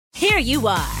Here you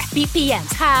are,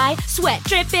 BPMs high, sweat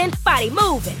dripping, body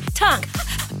moving, tongue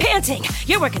panting.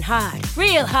 You're working hard,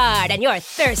 real hard, and you're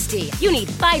thirsty. You need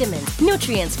vitamins,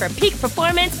 nutrients for peak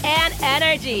performance and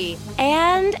energy.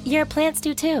 And your plants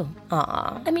do too.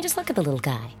 Aw, I mean, just look at the little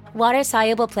guy.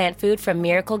 Water-soluble plant food from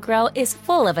Miracle Grow is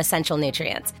full of essential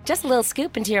nutrients. Just a little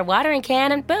scoop into your watering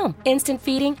can and boom, instant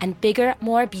feeding and bigger,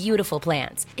 more beautiful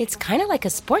plants. It's kind of like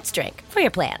a sports drink for your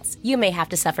plants. You may have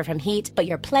to suffer from heat, but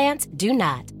your plants do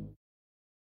not.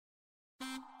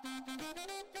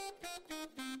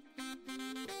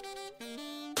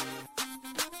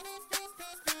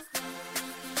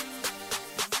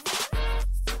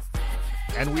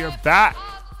 And we are back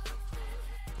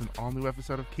with an all-new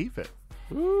episode of Keep It.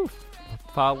 Ooh,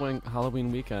 following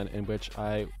Halloween weekend in which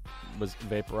I was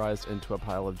vaporized into a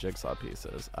pile of jigsaw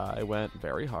pieces. I went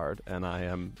very hard, and I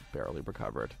am barely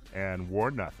recovered. And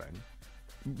wore nothing.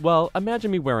 Well,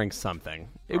 imagine me wearing something.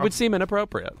 It would seem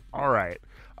inappropriate. All right.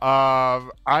 I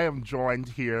am joined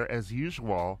here, as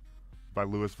usual, by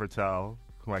Louis Virtel,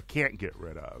 who I can't get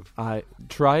rid of.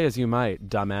 Try as you might,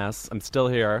 dumbass. I'm still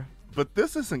here. But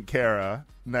this isn't Kara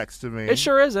next to me. It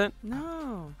sure isn't.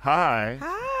 No. Hi.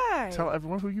 Hi. Tell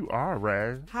everyone who you are,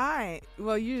 Ray. Hi.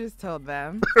 Well, you just told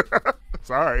them.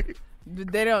 Sorry.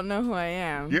 They don't know who I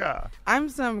am. Yeah. I'm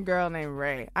some girl named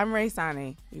Ray. I'm Ray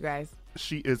Sani, you guys.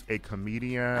 She is a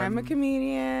comedian. I'm a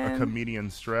comedian. A comedian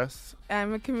stress.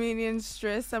 I'm a comedian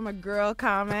stress. I'm a girl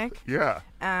comic. Yeah.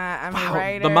 I'm Wow, a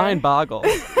writer. the mind boggles.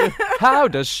 How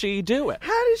does she do it?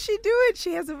 How does she do it?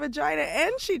 She has a vagina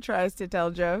and she tries to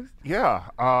tell jokes. Yeah.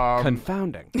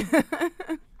 Confounding.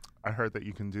 I heard that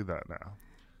you can do that now.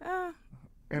 Uh,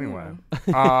 Anyway.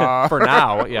 For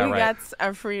now, yeah, we right. got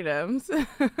our freedoms.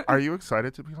 Are you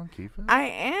excited to be on Keep It? I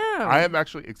am. I am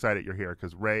actually excited you're here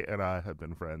because Ray and I have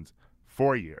been friends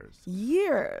for years.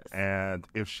 Years. And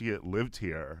if she had lived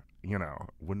here, wouldn't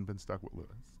have been stuck with Louis.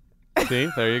 See,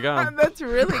 there you go. That's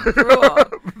really cruel.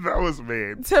 That was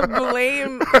mean. To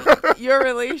blame your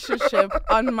relationship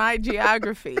on my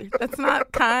geography. That's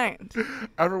not kind.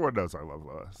 Everyone knows I love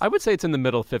Louis. I would say it's in the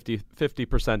middle 50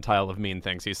 percentile of mean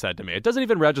things he said to me. It doesn't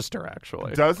even register,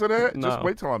 actually. Doesn't it? No. Just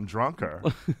wait till I'm drunker.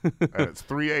 And it's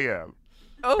 3 a.m.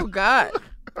 Oh, God.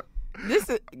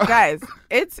 Guys,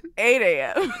 it's 8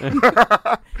 a.m.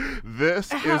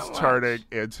 This is much? turning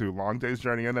into Long Day's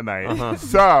Journey in the Night. Uh-huh.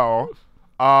 So,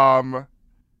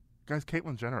 guys,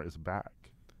 Caitlyn Jenner is back.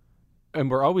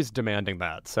 And we're always demanding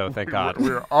that, so thank God.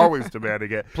 We're always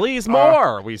demanding it. Please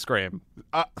more, we scream.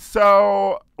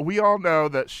 So we all know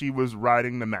that she was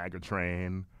riding the MAGA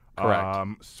train.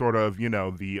 Correct. Sort of,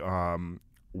 the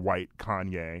white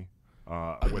Kanye.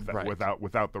 Right.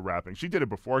 Without the rapping. She did it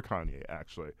before Kanye,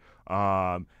 actually.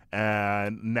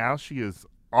 And now she is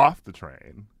off the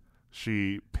train.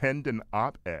 She penned an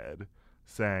op-ed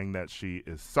saying that she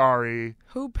is sorry.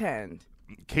 Who penned?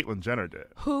 Caitlyn Jenner did.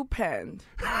 Who penned?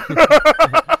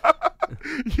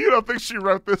 You don't think she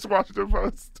wrote this Washington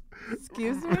Post?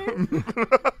 Excuse me?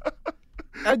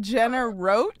 A Jenner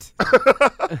wrote?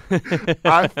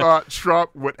 I thought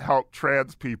Trump would help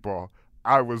trans people.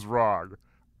 I was wrong.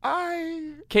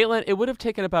 Caitlyn, it would have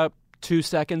taken about 2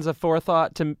 seconds of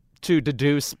forethought to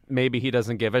deduce maybe he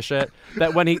doesn't give a shit.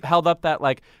 That when he held up that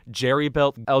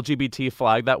Jerry-built LGBT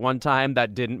flag that one time,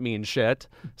 that didn't mean shit.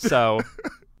 So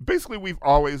basically, we've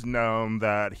always known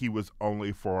that he was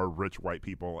only for rich white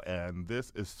people, and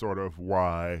this is sort of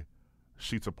why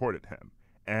she supported him.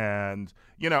 And,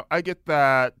 I get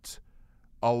that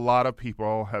a lot of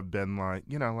people have been like,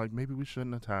 maybe we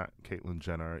shouldn't attack Caitlyn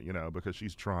Jenner, because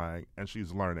she's trying and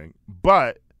she's learning.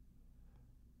 But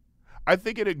I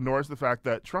think it ignores the fact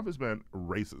that Trump has been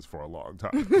racist for a long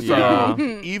time. Yeah. So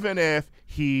even if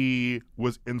he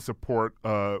was in support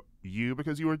of you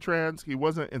because you were trans, he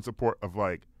wasn't in support of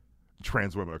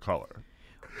trans women of color.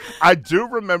 I do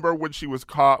remember when she was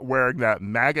caught wearing that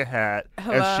MAGA hat.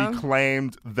 Hello? And she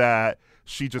claimed that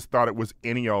she just thought it was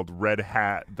any old red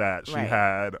hat that she Right.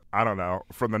 had, I don't know,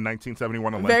 from the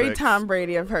 1971 Olympics. Very Tom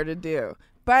Brady of her to do.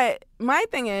 But my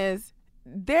thing is,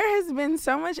 there has been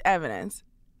so much evidence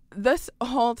this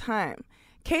whole time.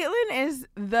 Caitlyn is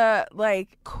the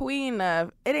queen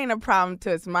of it ain't a problem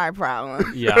till it's my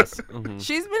problem. yes. Mm-hmm.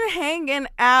 She's been hanging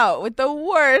out with the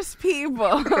worst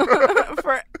people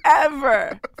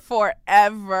forever.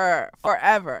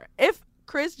 If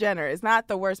Kris Jenner is not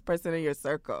the worst person in your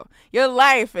circle, your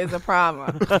life is a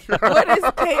problem. What is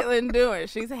Caitlyn doing?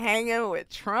 She's hanging with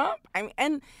Trump. I mean,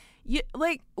 and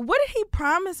what did he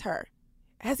promise her?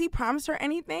 Has he promised her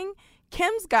anything?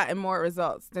 Kim's gotten more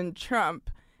results than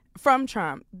from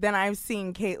Trump than I've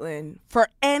seen Caitlyn for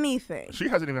anything. She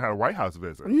hasn't even had a White House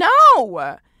visit.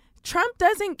 No! Trump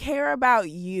doesn't care about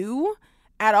you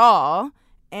at all.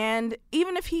 And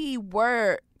even if he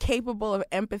were capable of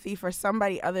empathy for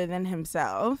somebody other than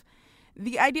himself,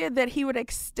 the idea that he would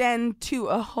extend to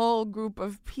a whole group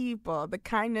of people the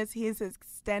kindness he has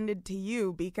extended to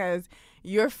you because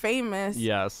you're famous.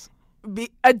 Yes.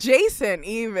 Adjacent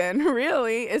even,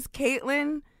 really. Is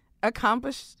Caitlyn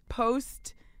accomplished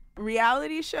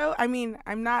post-reality show? I mean,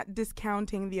 I'm not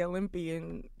discounting the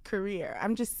Olympian career.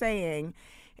 I'm just saying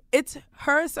it's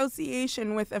her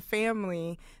association with a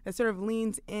family that sort of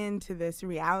leans into this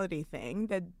reality thing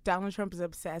that Donald Trump is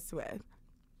obsessed with.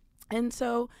 And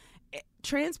so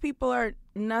trans people are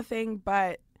nothing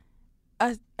but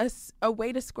a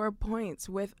way to score points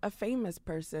with a famous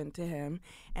person to him.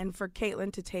 And for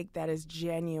Caitlyn to take that as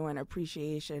genuine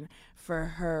appreciation for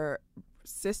her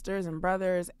sisters and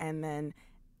brothers and then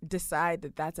decide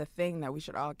that that's a thing that we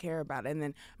should all care about, and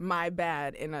then my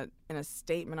bad in a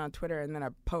statement on Twitter and then a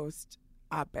post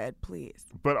op-ed, please.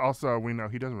 But also, we know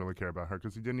he doesn't really care about her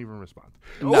because he didn't even respond.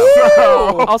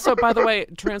 No. Also, by the way,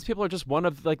 trans people are just one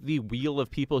of like the wheel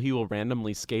of people he will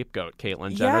randomly scapegoat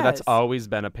Caitlyn Jenner. Yes. That's always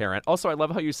been apparent. Also, I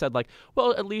love how you said, like,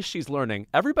 well, at least she's learning.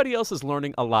 Everybody else is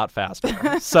learning a lot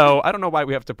faster. So I don't know why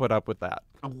we have to put up with that.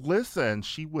 Listen,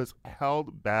 she was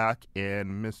held back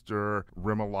in Mr.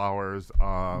 Rimmelauer's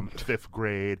 5th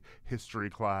grade history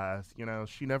class. You know,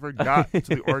 she never got to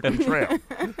the Oregon Trail.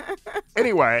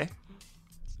 Anyway,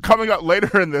 coming up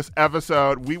later in this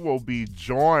episode, we will be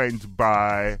joined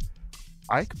by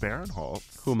Ike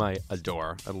Barinholtz. Whom I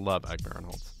adore. I love Ike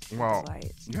Barinholtz. Well,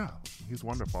 Delight. yeah, he's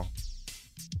wonderful.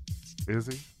 Is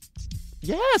he?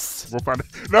 Yes. We'll find it.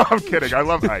 No, I'm kidding. I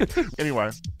love Ike.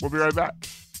 Anyway, we'll be right back.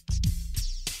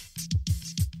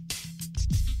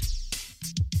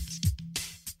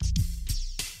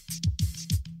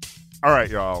 All right,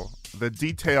 y'all. The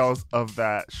details of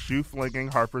that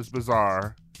shoe-flinging Harper's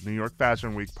Bazaar New York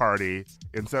Fashion Week party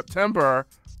in September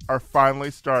are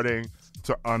finally starting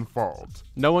to unfold.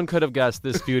 No one could have guessed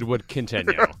this feud would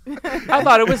continue. I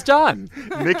thought it was done.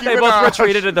 Nicki They Minaj, both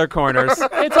retreated to their corners.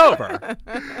 It's over.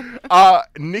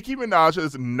 Nicki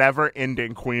Minaj's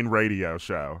never-ending Queen radio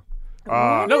show.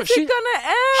 No, Is it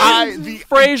gonna end?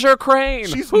 Fraser Crane.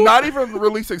 She's not even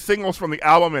releasing singles from the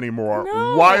album anymore.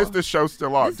 No. Why is this show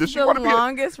still on? This Does is she the want to be?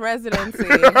 longest residency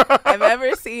I've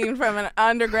ever seen from an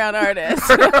underground artist.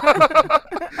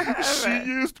 She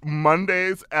used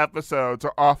Monday's episode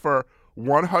to offer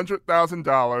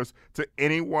 $100,000 to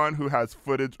anyone who has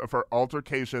footage of her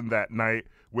altercation that night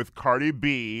with Cardi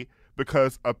B,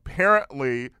 because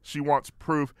apparently she wants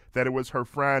proof that it was her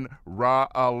friend Ra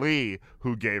Ali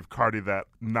who gave Cardi that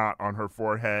knot on her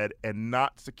forehead and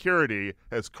not security,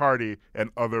 as Cardi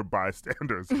and other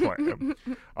bystanders claim.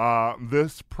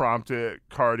 This prompted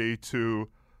Cardi to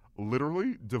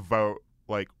literally devote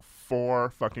like 4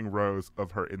 fucking rows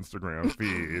of her Instagram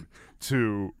feed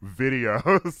to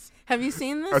videos. Have you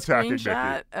seen the Attacking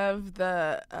screenshot of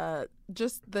the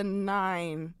just the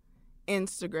 9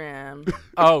 Instagram?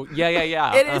 Oh, yeah.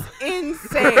 It is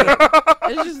insane.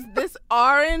 It's just this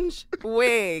orange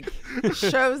wig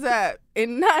shows up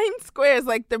in 9 squares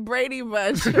like the Brady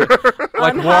Bunch. Like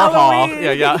on Warhol.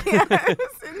 Halloween. Yeah.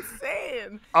 It's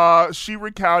insane. She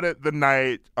recounted the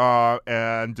night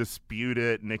and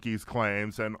disputed Nicki's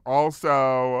claims, and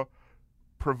also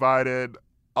provided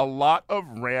a lot of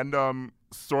random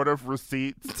sort of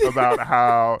receipts about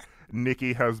how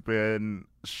Nicki has been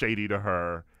shady to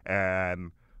her,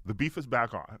 and the beef is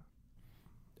back on.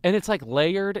 And it's like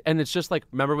layered, and it's just like,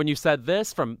 remember when you said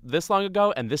this from this long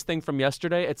ago and this thing from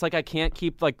yesterday? It's like I can't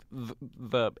keep like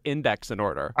the index in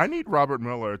order. I need Robert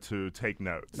Miller to take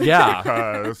notes. Yeah.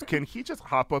 Because can he just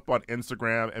hop up on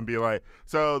Instagram and be like,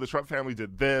 so the Trump family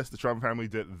did this, the Trump family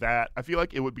did that? I feel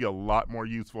like it would be a lot more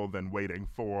useful than waiting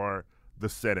for the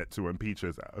Senate to impeach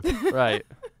his ass. Right.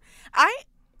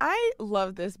 I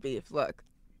love this beef. Look,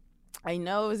 I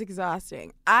know it was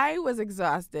exhausting. I was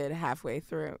exhausted halfway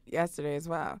through yesterday as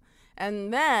well.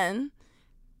 And then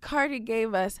Cardi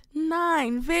gave us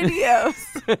 9 videos.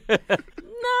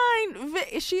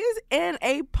 She's in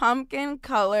a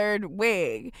pumpkin-colored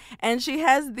wig. And she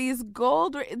has these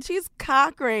she's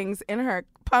cock rings in her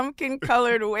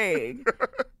pumpkin-colored wig.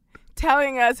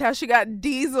 Telling us how she got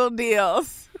diesel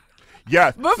deals.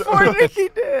 Yes. Before Nicki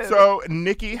did. So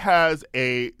Nicki has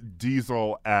a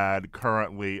Diesel ad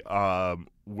currently,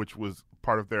 which was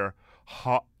part of their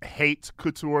hate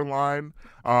couture line,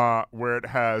 where it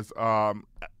has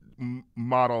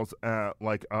models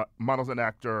models and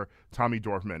actor Tommy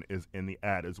Dorfman is in the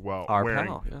ad as well,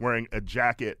 wearing a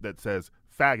jacket that says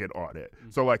faggot on it.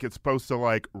 So like it's supposed to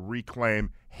like reclaim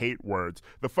hate words.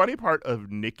 The funny part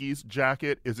of Nicki's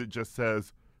jacket is it just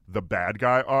says the bad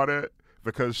guy on it.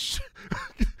 because she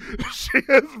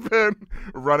has been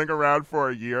running around for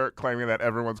a year claiming that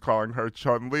everyone's calling her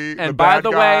Chun-Li. And by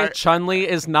the way, Chun-Li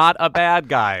is not a bad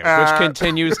guy, which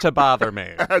continues to bother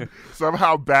me. And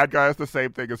somehow bad guy is the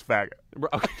same thing as faggot.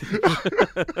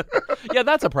 Yeah,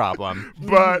 that's a problem.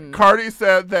 But Cardi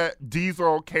said that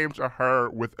Diesel came to her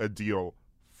with a deal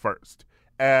first.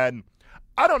 And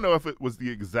I don't know if it was the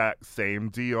exact same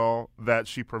deal that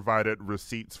she provided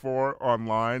receipts for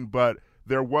online, but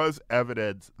there was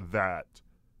evidence that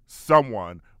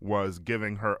someone was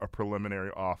giving her a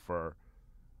preliminary offer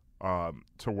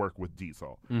to work with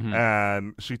Diesel. Mm-hmm.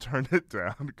 And she turned it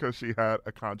down because she had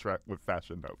a contract with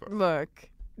Fashion Nova. Look,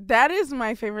 that is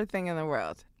my favorite thing in the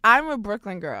world. I'm a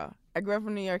Brooklyn girl. I grew up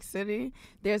in New York City.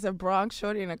 There's a Bronx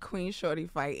shorty and a Queens shorty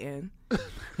fighting.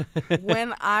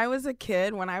 When I was a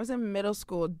kid, when I was in middle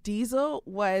school, Diesel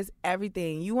was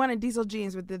everything. You wanted Diesel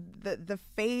jeans with the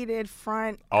faded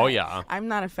front. Oh, yeah. I'm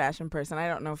not a fashion person. I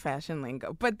don't know fashion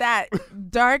lingo. But that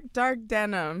dark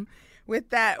denim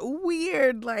with that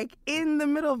weird, like, in the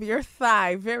middle of your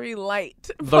thigh, very light.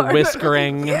 The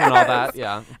whiskering Yes. and all that,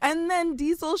 yeah. And then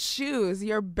Diesel shoes,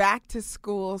 your back to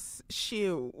school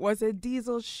shoe was a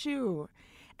Diesel shoe.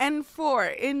 And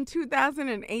in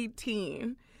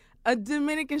 2018, a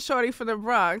Dominican shorty from the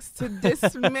Bronx to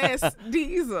dismiss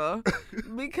Diesel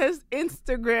because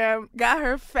Instagram got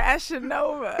her Fashion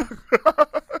Nova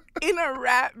in a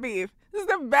rap beef. This is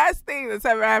the best thing that's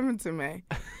ever happened to me.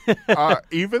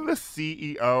 Even the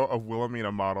CEO of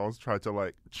Wilhelmina Models tried to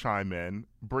like chime in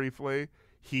briefly.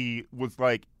 He was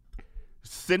like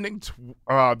sending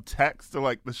texts to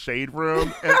like the Shade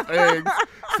Room and things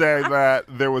saying that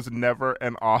there was never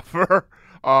an offer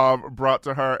brought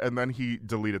to her, and then he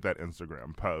deleted that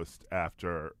Instagram post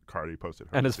after Cardi posted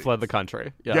her And has receipts. fled the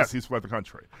country. Yes, he's fled the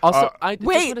country. Also,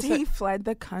 Wait, he fled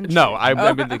the country. No, I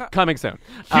mean, coming soon.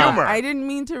 Humor. I didn't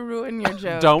mean to ruin your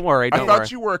joke. Don't worry, I don't worry.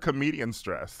 thought you were a comedian,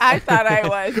 Stress. I thought I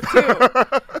was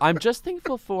too. I'm just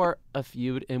thankful for a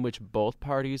feud in which both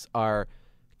parties are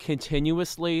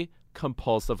continuously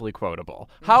compulsively quotable.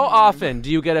 How often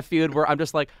do you get a feud where I'm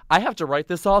just like, I have to write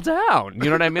this all down? You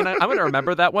know what I mean? I'm going to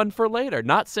remember that one for later.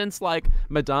 Not since like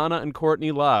Madonna and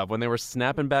Courtney Love when they were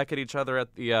snapping back at each other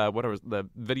at the the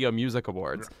Video Music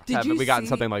Awards. Did you we gotten see-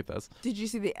 something like this? Did you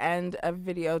see the end of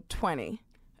video 20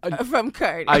 from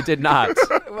Cardi? I did not.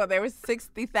 Well, there was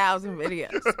 60,000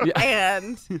 videos. Yeah.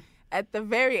 And at the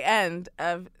very end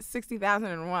of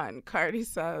 60,001, Cardi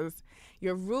says,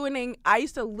 "You're ruining. I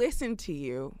used to listen to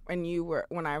you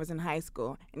when I was in high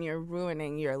school, and you're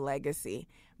ruining your legacy,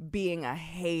 being a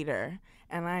hater."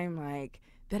 And I'm like,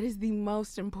 that is the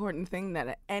most important thing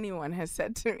that anyone has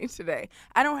said to me today.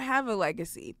 I don't have a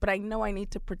legacy, but I know I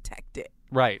need to protect it.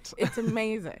 Right. It's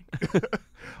amazing.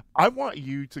 I want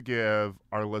you to give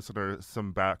our listeners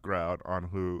some background on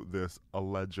who this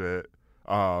alleged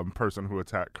person who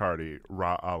attacked Cardi,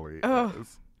 Ra Ali,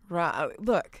 is. Right.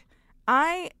 Look,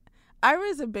 I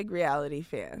was a big reality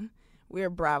fan. We're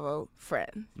Bravo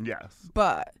friends. Yes.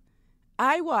 But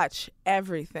I watch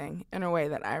everything in a way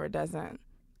that Ira doesn't.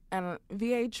 And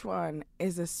VH1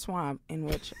 is a swamp in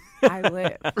which I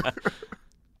live.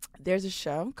 There's a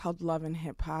show called Love and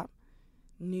Hip Hop.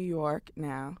 New York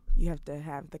now. You have to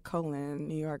have the colon in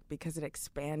New York because it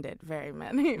expanded to very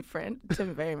many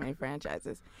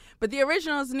franchises. But the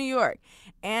original is New York.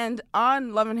 And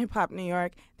on Love and Hip Hop New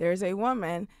York, there's a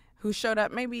woman who showed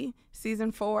up maybe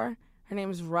season 4. Her name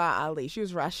is Ra Ali. She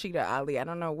was Rashida Ali. I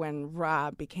don't know when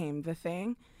Ra became the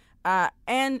thing.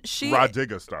 And she... Ra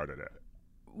Digga started it.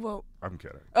 Well... I'm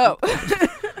kidding. Oh.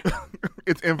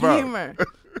 It's in vogue. Humor.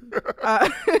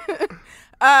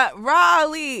 Ra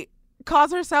Ali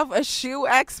calls herself a shoe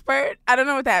expert. I don't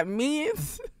know what that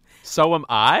means. So am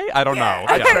I? I don't know.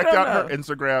 I Yeah. checked don't out her know.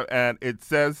 Instagram, and it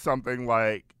says something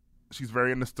like she's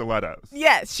very into stilettos.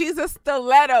 Yes, she's a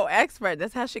stiletto expert.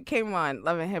 That's how she came on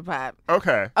Love and Hip Hop.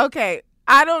 Okay. Okay,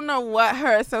 I don't know what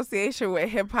her association with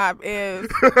hip hop is,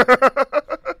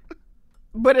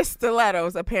 but it's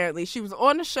stilettos, apparently. She was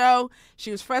on the show.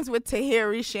 She was friends with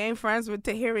Tahiri. She ain't friends with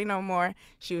Tahiri no more.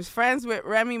 She was friends with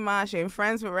Remy Ma. She ain't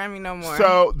friends with Remy no more.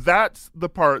 So that's the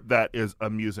part that is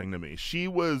amusing to me. She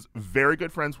was very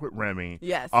good friends with Remy.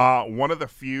 Yes. One of the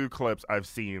few clips I've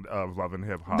seen of Love and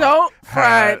Hip Hop. Don't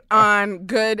had- front on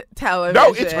good television.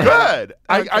 No, it's good.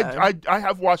 Okay. I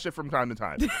have watched it from time to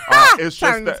time. It's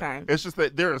Time to just time. It's just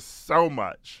that there is so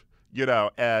much,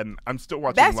 and I'm still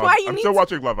watching. That's why you I'm need still to-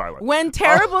 watching Love Island. When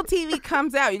terrible TV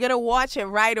comes out, you got to watch it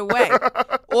right away.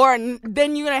 Or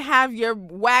then you're going to have your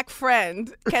whack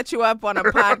friend catch you up on a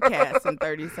podcast in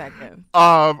 30 seconds.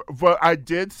 But I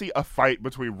did see a fight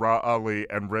between Ra Ali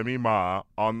and Remy Ma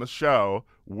on the show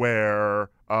where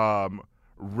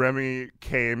Remy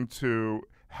came to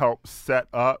help set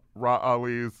up Ra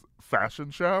Ali's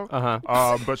fashion show.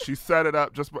 But she set it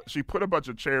up she put a bunch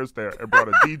of chairs there and brought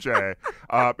a DJ.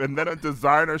 And then a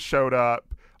designer showed up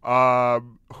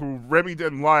who Remy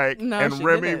didn't like. And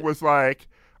Remy was like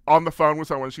on the phone with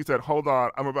someone. She said, "Hold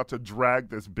on, I'm about to drag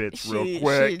this bitch real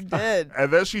quick." She did.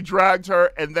 And then she dragged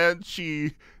her, and then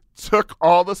she took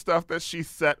all the stuff that she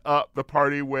set up the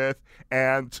party with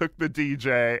and took the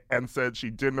DJ and said she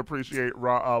didn't appreciate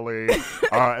Ra Ali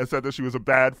and said that she was a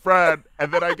bad friend.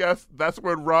 And then I guess that's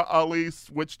when Ra Ali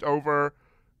switched over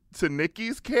to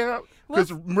Nicki's camp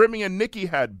because Remy and Nicki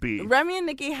had beef. Remy and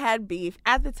Nicki had beef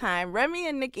at the time. Remy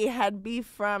and Nicki had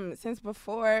beef since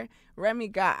before Remy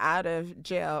got out of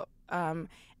jail.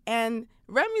 And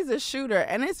Remy's a shooter,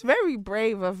 and it's very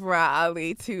brave of Ra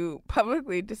Ali to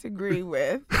publicly disagree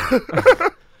with.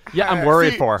 Yeah, I'm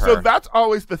worried for her. So that's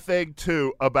always the thing,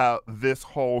 too, about this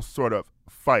whole sort of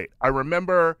fight. I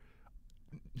remember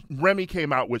Remy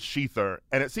came out with Sheether,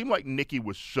 and it seemed like Nicki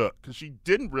was shook because she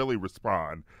didn't really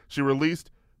respond. She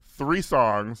released 3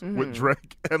 songs with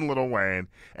Drake and Lil Wayne,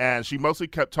 and she mostly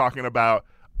kept talking about,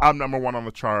 I'm number 1 on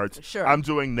the charts. Sure. I'm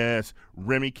doing this.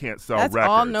 Remy can't sell That's records.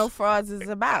 all No Frauds is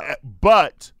about.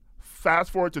 But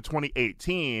fast forward to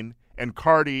 2018, and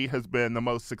Cardi has been the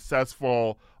most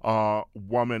successful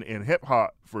woman in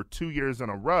hip-hop for 2 years in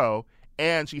a row,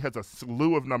 and she has a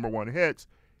slew of number 1 hits.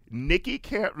 Nicki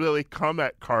can't really come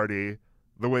at Cardi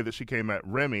the way that she came at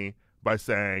Remy by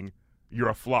saying, you're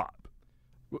a flop.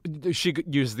 She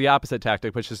used the opposite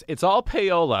tactic, which is it's all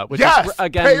payola, which Yes, is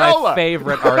again payola. my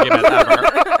favorite argument ever.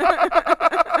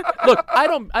 Look, I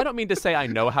don't mean to say I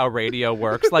know how radio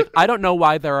works. Like, I don't know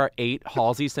why there are 8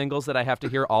 Halsey singles that I have to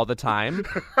hear all the time.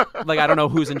 Like, I don't know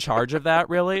who's in charge of that,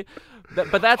 really.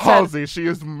 But that said, Halsey, she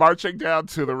is marching down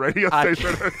to the radio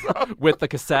station herself with the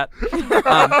cassette.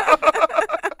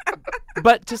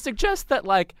 But to suggest that,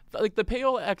 like the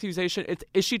payola accusation,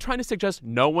 is she trying to suggest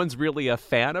no one's really a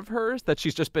fan of hers, that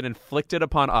she's just been inflicted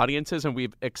upon audiences and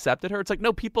we've accepted her? It's like,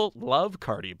 no, people love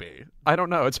Cardi B. I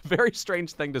don't know. It's a very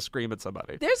strange thing to scream at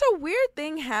somebody. There's a weird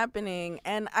thing happening,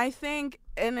 and I think,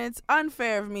 and it's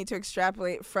unfair of me to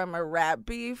extrapolate from a rap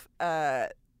beef,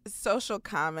 social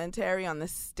commentary on the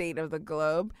state of the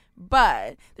globe,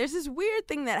 but there's this weird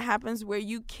thing that happens where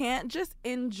you can't just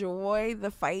enjoy the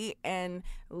fight and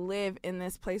live in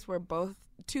this place where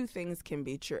two things can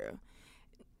be true.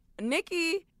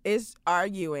 Nicki is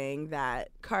arguing that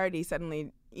Cardi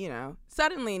suddenly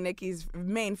Nicki's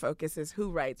main focus is who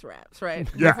writes raps, right?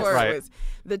 Yes, Before right. it was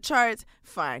the charts,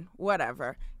 fine,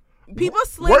 whatever. People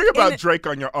slink Worry about in Drake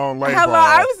on your own label. Hello,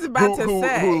 I was about to who,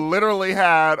 say. Who literally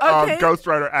had Okay.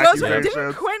 ghostwriter Ghostwriter, accusations.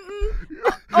 didn't Quentin?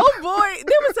 Oh boy,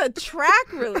 there was a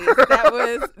track release that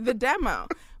was the demo.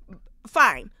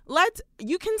 Fine,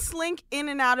 you can slink in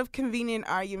and out of convenient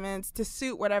arguments to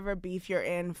suit whatever beef you're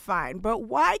in. Fine, but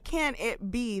why can't it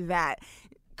be that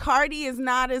Cardi is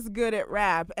not as good at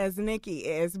rap as Nicki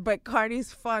is, but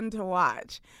Cardi's fun to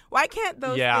watch? Why can't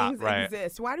those things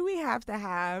exist? Why do we have to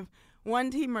have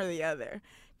one team or the other?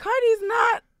 Cardi's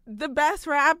not the best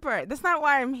rapper. That's not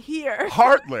why I'm here.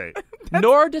 Hardly.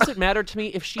 Nor does it matter to me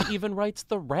if she even writes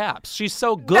the raps. She's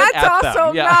so good That's at them.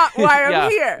 also not why I'm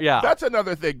here. Yeah. That's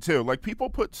another thing, too. Like, people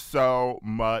put so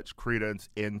much credence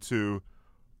into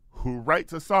who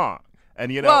writes a song.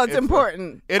 And, you know, well, it's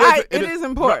important. It is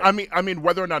important. I mean,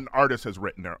 whether or not an artist has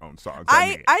written their own songs.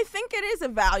 I think it is a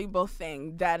valuable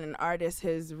thing that an artist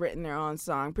has written their own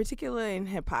song, particularly in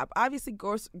hip hop. Obviously,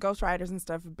 ghostwriters and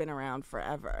stuff have been around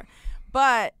forever,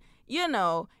 but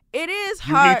it is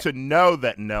hard. You need to know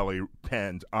that Nelly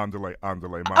penned Andale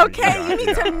Andale Mami. Okay, you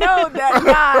need to know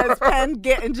that Nas penned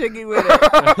Getting Jiggy With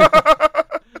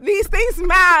It. These things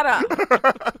matter.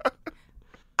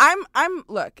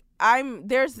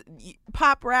 There's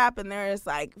pop rap and there's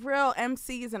like real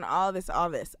MCs and all this.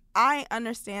 I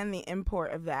understand the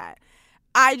import of that.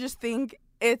 I just think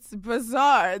it's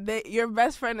bizarre that your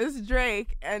best friend is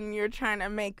Drake and you're trying to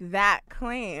make that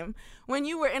claim when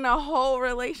you were in a whole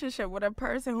relationship with a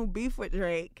person who beefed with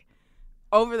Drake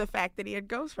over the fact that he had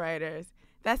ghostwriters.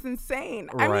 That's insane.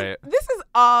 Right. I mean, this is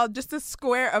all just a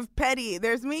square of petty.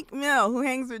 There's Meek Mill, who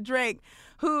hangs with Drake,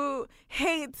 who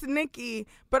hates Nicki,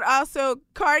 but also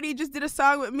Cardi just did a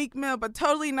song with Meek Mill, but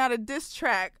totally not a diss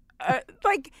track.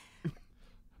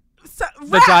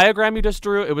 The diagram you just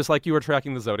drew, it was like you were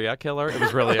tracking the Zodiac Killer. It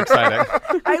was really exciting.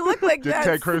 I look like Did that.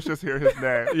 Ted Cruz just hear his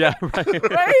name? Yeah,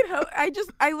 right. Right?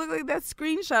 I look like that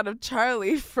screenshot of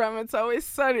Charlie from It's Always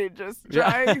Sunny, just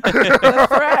drawing the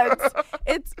threads.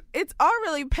 It's all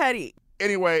really petty.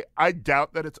 Anyway, I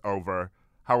doubt that it's over.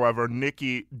 However,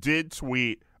 Nicki did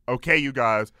tweet Okay, you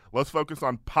guys, let's focus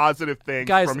on positive things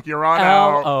Guys, from here on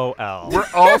out. LOL. We're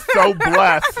all so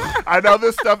blessed. I know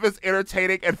this stuff is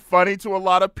entertaining and funny to a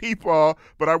lot of people,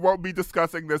 but I won't be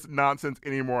discussing this nonsense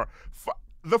anymore.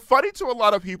 The funny to a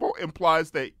lot of people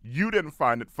implies that you didn't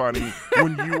find it funny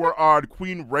when you were on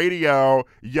Queen Radio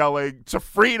yelling to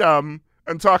freedom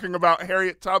and talking about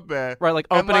Harriet Tubman. Right, like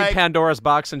opening Pandora's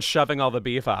box and shoving all the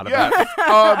beef out of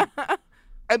it.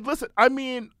 And listen, I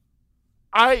mean,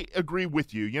 I agree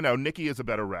with you. You know, Nicki is a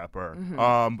better rapper.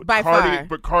 By far.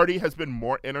 But Cardi has been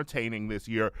more entertaining this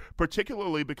year,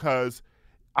 particularly because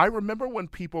I remember when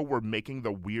people were making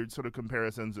the weird sort of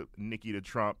comparisons of Nicki to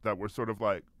Trump that were sort of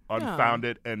like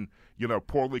unfounded and, you know,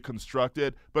 poorly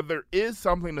constructed. But there is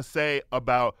something to say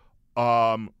about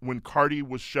when Cardi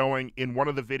was showing in one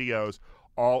of the videos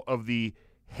all of the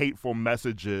hateful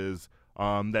messages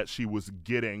that she was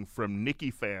getting from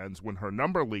Nicki fans when her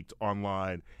number leaked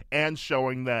online, and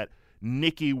showing that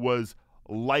Nicki was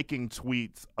liking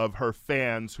tweets of her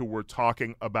fans who were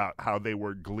talking about how they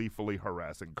were gleefully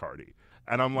harassing Cardi.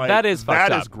 And I'm like, that is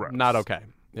gross. Not okay.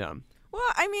 Yeah. Well,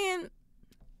 I mean,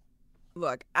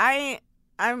 look, I'm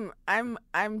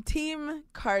team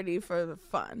Cardi for the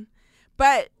fun,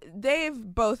 but they've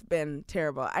both been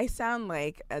terrible. I sound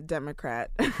like a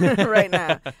Democrat right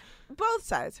now. Both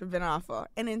sides have been awful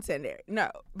and incendiary.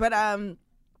 No, but I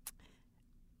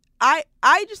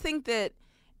just think that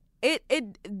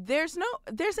there's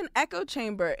an echo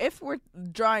chamber. If we're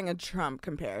drawing a Trump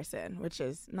comparison, which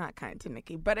is not kind to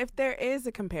Nicki, but if there is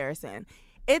a comparison,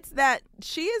 it's that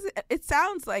it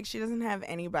sounds like she doesn't have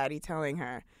anybody telling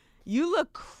her, you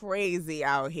look crazy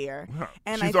out here.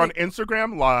 And she's on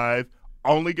Instagram Live,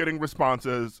 only getting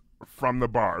responses from the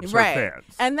barbs, her fans.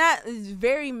 And that is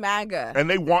very MAGA. And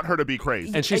they want her to be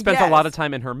crazy. And she spends a lot of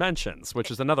time in her mentions, which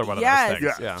is another one of those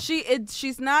things. Yeah.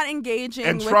 She's not engaging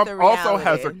and with Trump the reality. also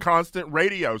has a constant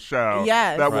radio show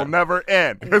that will never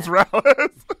end. Yeah. His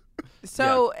rallies.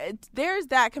 So there's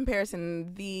that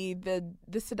comparison, the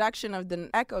seduction of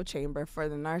the echo chamber for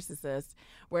the narcissist,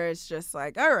 where it's just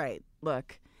like, all right,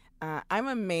 look, I'm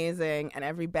amazing, and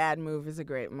every bad move is a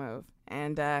great move.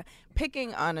 And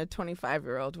picking on a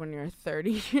 25-year-old when you're a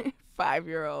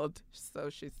 35-year-old, so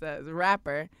she says,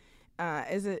 rapper,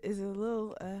 is a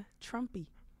little Trumpy.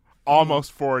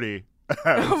 Almost 40.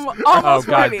 Almost 40.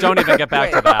 God, don't even get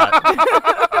back to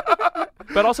that.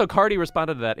 But also, Cardi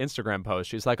responded to that Instagram post.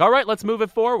 She's like, all right, let's move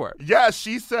it forward. Yeah,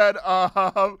 she said,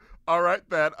 all right,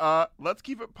 then, let's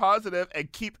keep it positive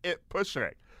and keep it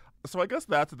pushing. So I guess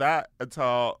that's that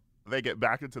until they get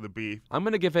back into the beef. I'm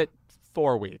going to give it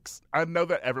 4 weeks. I know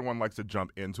that everyone likes to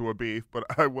jump into a beef, but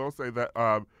I will say that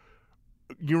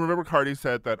you remember Cardi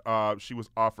said that she was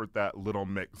offered that Little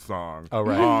Mix song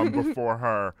before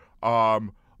her.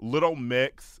 Little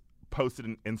Mix posted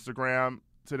an Instagram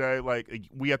today. Like,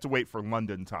 we had to wait for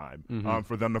London time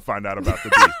for them to find out about the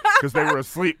beef because they were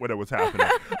asleep when it was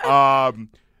happening.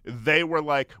 They were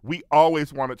like, we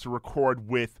always wanted to record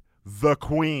with the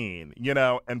Queen, you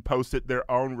know, and posted their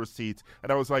own receipts.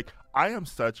 And I was like, I am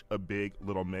such a big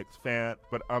Little Mix fan,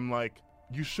 but I'm like,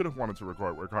 you should have wanted to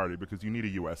record with Cardi because you need a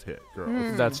U.S. hit,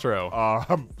 girl. That's true.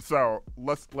 So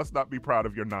let's not be proud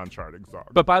of your non-charting song.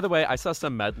 But by the way, I saw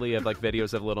some medley of like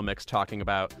videos of Little Mix talking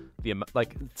about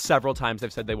like several times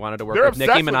they've said they wanted to work with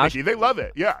Nicki Minaj. Nicki. They love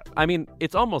it. Yeah. I mean,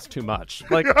 it's almost too much.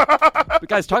 Like,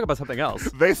 guys, talk about something else.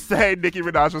 They say Nicki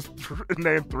Minaj was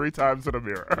named 3 times in a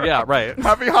mirror. Yeah, right.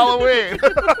 Happy Halloween.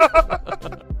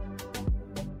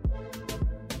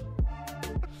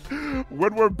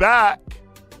 When we're back,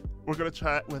 we're going to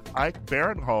chat with Ike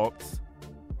Barinholtz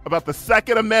about the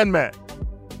Second Amendment.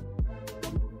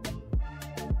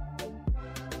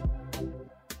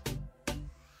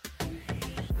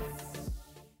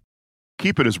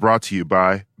 Keep It is brought to you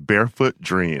by Barefoot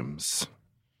Dreams.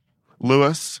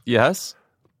 Lewis? Yes?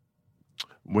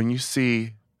 When you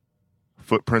see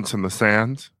footprints in the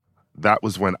sand, that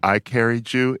was when I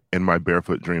carried you in my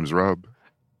Barefoot Dreams robe.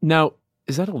 Now,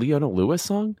 is that a Leona Lewis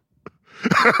song?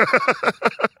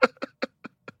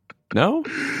 No?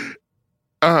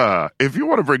 If you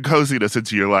want to bring coziness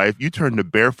into your life, you turn to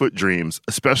Barefoot Dreams,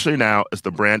 especially now as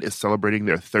the brand is celebrating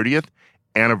their 30th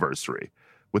anniversary.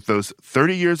 With those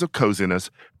 30 years of coziness,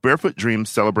 Barefoot Dreams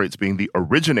celebrates being the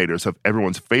originators of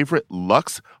everyone's favorite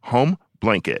luxe home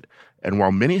blanket. And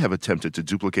while many have attempted to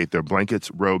duplicate their blankets,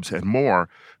 robes, and more,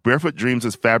 Barefoot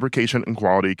Dreams' fabrication and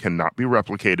quality cannot be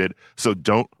replicated, so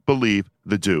don't believe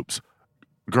the dupes.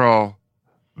 Girl,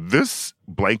 this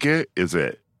blanket is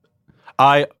it.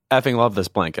 I effing love this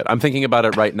blanket. I'm thinking about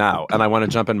it right now, and I want to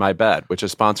jump in my bed, which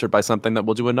is sponsored by something that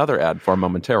we'll do another ad for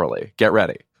momentarily. Get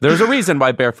ready. There's a reason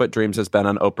why Barefoot Dreams has been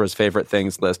on Oprah's favorite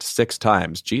things list 6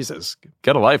 times. Jesus,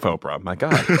 get a life, Oprah. My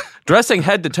God. Dressing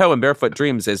head to toe in Barefoot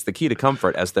Dreams is the key to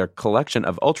comfort, as their collection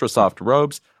of ultra-soft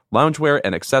robes, loungewear,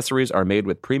 and accessories are made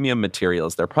with premium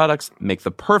materials. Their products make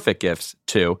the perfect gifts,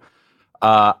 too.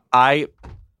 I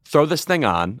throw this thing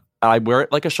on. I wear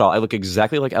it like a shawl. I look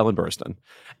exactly like Ellen Burstyn.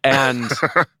 And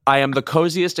I am the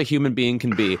coziest a human being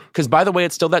can be. Because, by the way,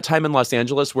 it's still that time in Los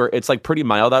Angeles where it's like pretty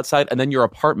mild outside, and then your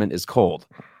apartment is cold.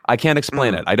 I can't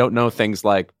explain it. I don't know things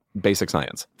like basic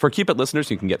science. For Keep It listeners,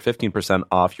 you can get 15%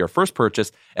 off your first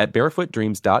purchase at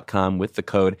barefootdreams.com with the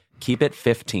code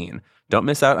KEEPIT15. Don't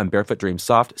miss out on Barefoot Dreams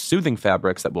soft, soothing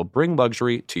fabrics that will bring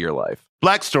luxury to your life.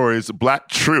 Black Stories, Black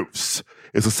Truths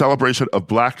is a celebration of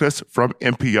Blackness from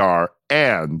NPR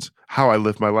and how I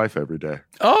live my life every day.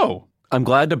 Oh, I'm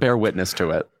glad to bear witness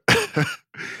to it.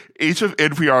 Each of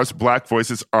NPR's Black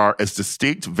voices are as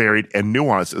distinct, varied, and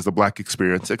nuanced as the Black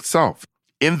experience itself.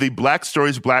 In the Black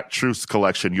Stories, Black Truths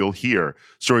collection, you'll hear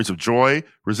stories of joy,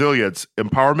 resilience,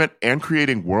 empowerment, and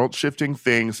creating world-shifting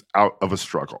things out of a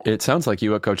struggle. It sounds like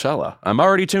you at Coachella. I'm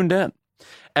already tuned in.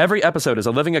 Every episode is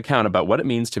a living account about what it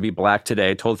means to be Black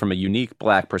today, told from a unique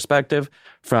Black perspective.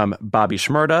 From Bobby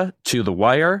Shmurda to The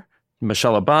Wire,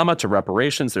 Michelle Obama to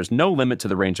reparations, there's no limit to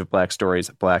the range of Black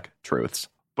stories, Black truths.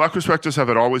 Black perspectives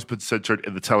haven't always been centered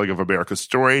in the telling of America's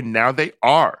story. Now they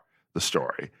are the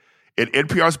story. In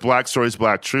NPR's Black Stories,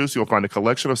 Black Truths, you'll find a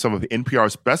collection of some of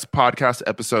NPR's best podcast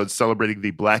episodes celebrating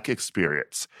the Black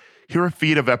experience. Hear a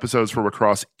feed of episodes from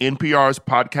across NPR's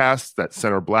podcasts that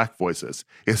center Black voices.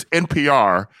 It's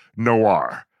NPR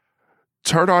Noir.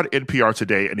 Turn on NPR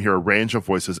today and hear a range of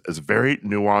voices as varied,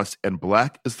 nuanced, and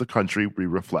Black as the country we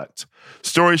reflect.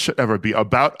 Stories should never be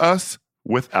about us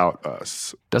without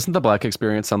us. Doesn't the Black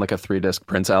experience sound like a 3-disc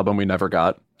Prince album we never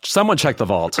got? Someone check the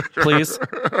vault, please.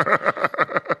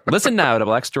 Listen now to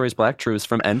Black Stories, Black Truths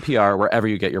from NPR wherever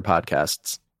you get your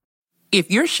podcasts. If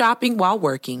you're shopping while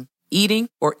working, eating,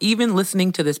 or even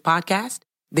listening to this podcast,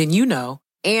 then you know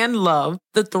and love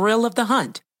the thrill of the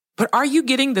hunt. But are you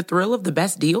getting the thrill of the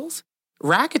best deals?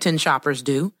 Rakuten shoppers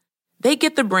do. They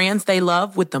get the brands they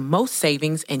love with the most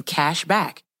savings and cash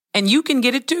back. And you can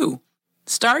get it too.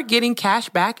 Start getting cash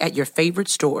back at your favorite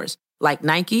stores like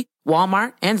Nike,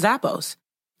 Walmart, and Zappos.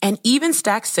 And even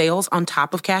stack sales on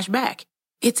top of cash back.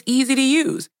 It's easy to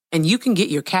use, and you can get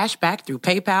your cash back through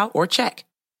PayPal or check.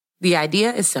 The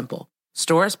idea is simple.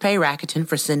 Stores pay Rakuten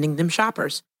for sending them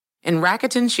shoppers, and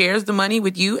Rakuten shares the money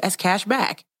with you as cash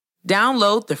back.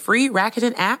 Download the free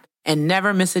Rakuten app and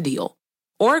never miss a deal.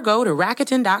 Or go to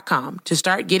Rakuten.com to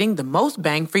start getting the most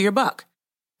bang for your buck.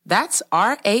 That's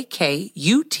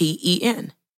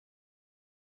RAKUTEN.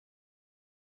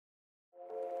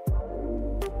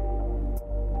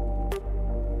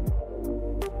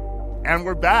 And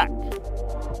we're back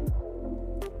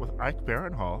with Ike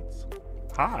Barinholtz.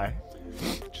 Hi.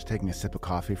 Just taking a sip of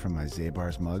coffee from my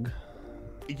Zabar's mug.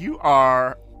 You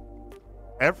are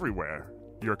everywhere.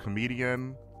 You're a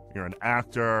comedian. You're an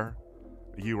actor.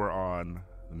 You were on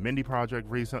the Mindy Project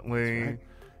recently. That's right.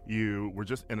 You were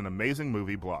just in an amazing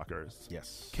movie, Blockers.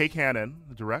 Yes. Kay Cannon,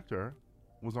 the director,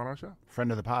 was on our show. Friend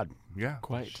of the pod. Yeah.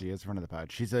 Quite. She is a friend of the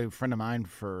pod. She's a friend of mine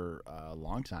for a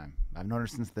long time. I've known her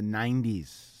since the 90s,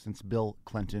 since Bill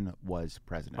Clinton was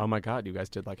president. Oh my God, you guys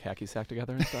did like hacky sack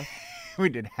together and stuff? We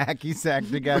did hacky sack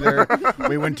together.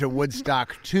 We went to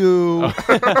Woodstock 2.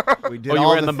 We did you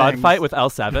all were in the mud things. fight with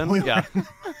L7? Yeah.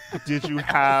 Did you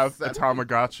have a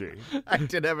Tamagotchi? I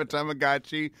did have a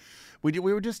Tamagotchi. We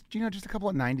were just, just a couple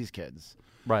of 90s kids.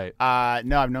 Right.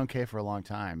 No, I've known Kay for a long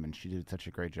time, and she did such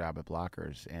a great job at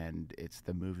Blockers, and it's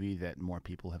the movie that more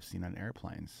people have seen on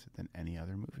airplanes than any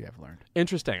other movie I've learned.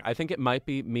 Interesting. I think it might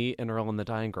be me and Earl and the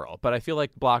Dying Girl, but I feel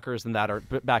like Blockers and that are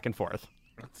back and forth.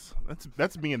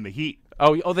 That's me in The Heat.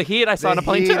 Oh, The Heat I saw on a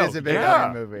plane too. The Heat is a big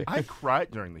Yeah. movie. I cried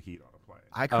during The Heat on a plane.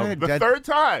 I cried The at third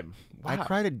time. I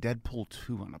cried at Deadpool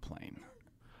 2 on a plane.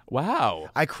 Wow.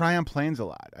 I cry on planes a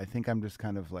lot. I think I'm just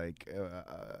kind of like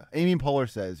Amy Poehler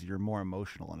says you're more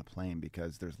emotional on a plane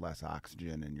because there's less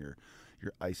oxygen and you're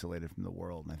isolated from the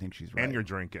world. And I think she's right. And you're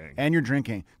drinking. And you're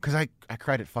drinking because I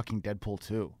cried at fucking Deadpool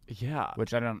 2. Yeah.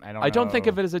 Which I don't think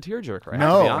of it as a tearjerker. No. I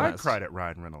have to be I honest. cried at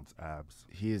Ryan Reynolds' abs.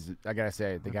 He is. I gotta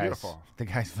say the Beautiful.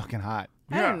 guy's fucking hot.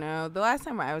 I don't know. The last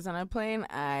time I was on a plane,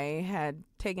 I had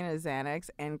taken a Xanax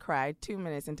and cried 2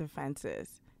 minutes into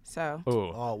Fences. So Ooh.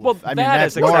 Oh, well, I mean, that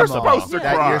that's is Well, you're acceptable. supposed to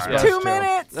That cry. you're supposed 2 to.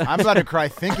 minutes. I'm about to cry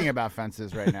thinking about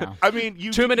fences right now. I mean,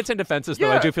 you 2 minutes into fences, though,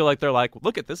 I Yeah. do feel like they're like,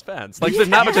 look at this fence. Like, there's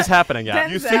not much is happening yet.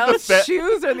 You see the Denzel's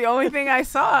shoes are the only thing I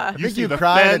saw. You think see you the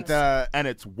cried at fence, the- and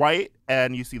it's white,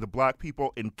 and you see the black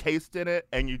people encased in it,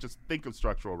 and you just think of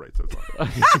structural racism.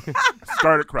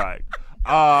 Started crying.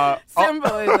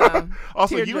 Symbolism.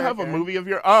 Also, you have a Tearjerker. movie of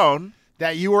your own.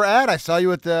 That you were at. I saw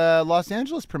you at the Los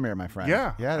Angeles premiere, my friend.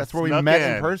 Yeah, Yeah, I that's where we snuck met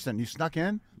in. in person. You snuck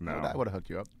in? No. I would have hooked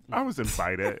you up. I was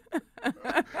invited.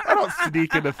 I don't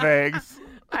sneak into things.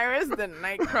 I was the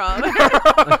nightcrawler.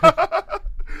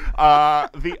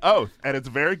 The Oath, and it's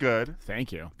very good.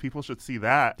 Thank you. People should see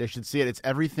that. They should see it. It's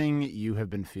everything you have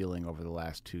been feeling over the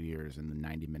last 2 years in the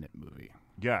 90-minute movie.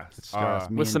 Yes. Stars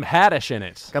me With and- some Haddish in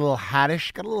it. Got a little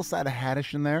Haddish. Got a little side of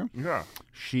Haddish in there. Yeah.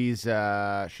 She's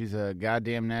a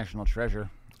goddamn national treasure.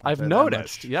 I'll I've say that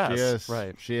noticed, much. yes, She is.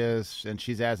 right. She is, and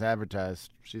she's as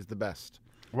advertised. She's the best.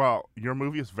 Well, your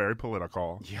movie is very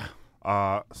political. Yeah.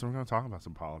 So we're going to talk about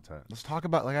some politics. Let's talk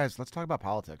about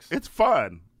politics. It's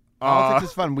fun. Politics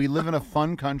is fun. We live in a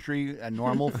fun country, a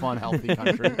normal, fun, healthy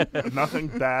country. Nothing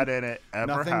bad in it ever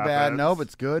Nothing happens. bad. No, but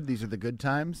it's good. These are the good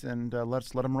times, and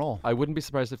let's let them roll. I wouldn't be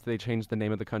surprised if they changed the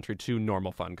name of the country to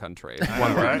Normal Fun Country.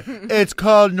 One right? It's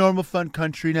called Normal Fun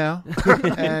Country now,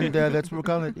 and that's what we're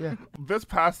calling it. Yeah. This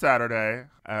past Saturday,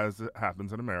 as it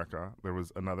happens in America, there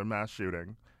was another mass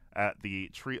shooting at the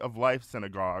Tree of Life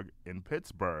Synagogue in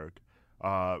Pittsburgh.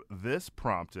 This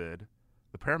prompted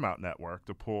the Paramount Network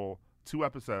to pull 2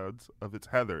 episodes of its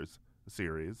Heathers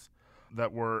series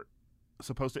that were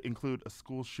supposed to include a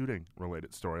school shooting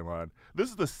related storyline. This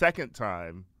is the second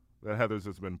time that Heathers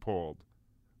has been pulled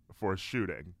for a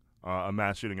shooting, a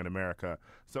mass shooting in America.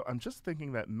 So I'm just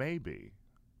thinking that maybe,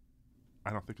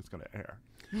 I don't think it's going to air.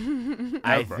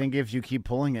 I Ever. think if you keep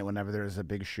pulling it whenever there's a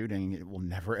big shooting, it will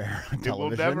never air on It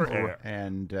will television. never air.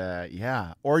 And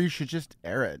or you should just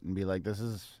air it and be like, this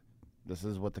is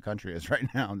what the country is right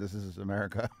now. This is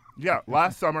America. Yeah,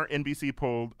 last summer, NBC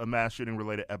pulled a mass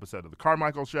shooting-related episode of The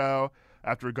Carmichael Show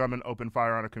after a gunman opened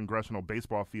fire on a congressional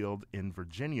baseball field in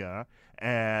Virginia.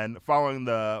 And following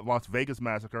the Las Vegas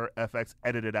massacre, FX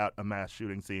edited out a mass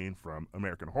shooting scene from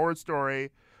American Horror Story.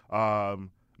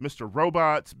 Mr.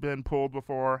 Robot's been pulled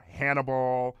before,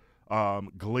 Hannibal,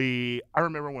 Glee. I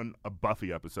remember when a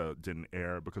Buffy episode didn't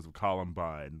air because of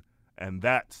Columbine, and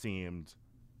that seemed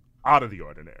out of the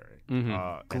ordinary.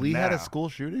 Mhm. And Glee had a now- school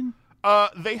shooting?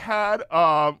 They had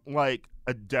like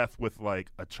a death with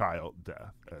like a child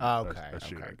death. Okay, a okay,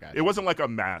 shooting. gotcha. It wasn't like a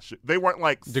mass. They weren't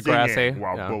like Degrassi, singing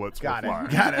while yeah. bullets Got were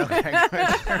it. flying. Got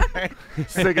it. Okay.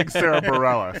 Singing Sarah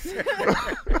Bareilles.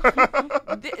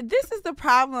 This is the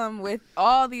problem with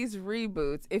all these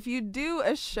reboots. If you do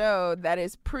a show that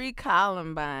is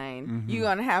pre-Columbine, you're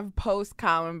going to have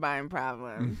post-Columbine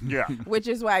problems. Yeah. Which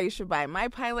is why you should buy my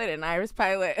pilot and Iris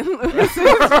pilot and Lewis's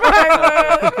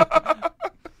pilot.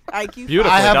 IQ. Beautiful.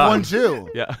 I have done. one too.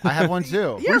 Yeah. I have one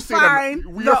too. You're We've seen fine.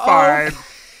 We're The fine.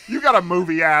 Oath. You got a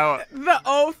movie out. The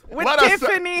Oath with Let us-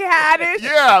 Tiffany Haddish.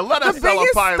 Yeah, let The us sell a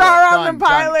biggest pilot. star on Done, the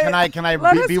pilot. done. Can I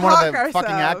Let us be one of the hawk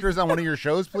fucking ourselves. actors on one of your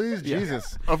shows, please?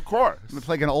 Jesus. Of course. I'm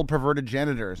like an old perverted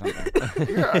janitor or something.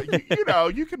 Yeah, you know,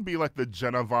 you can be like the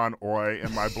Jenna Von Oy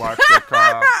in my black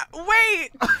sitcom.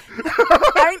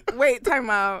 Wait, time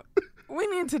out. We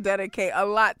need to dedicate a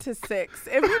lot to 6.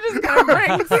 If you're just going to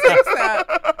bring 6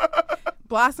 up.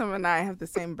 Blossom and I have the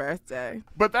same birthday.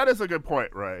 But that is a good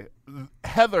point, right?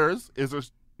 Heathers is a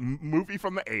movie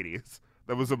from the 80s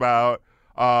that was about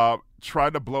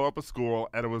trying to blow up a school,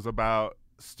 and it was about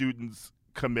students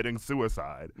committing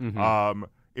suicide. Mhm.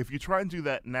 If you try and do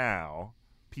that now,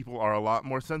 people are a lot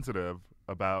more sensitive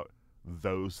about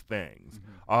those things.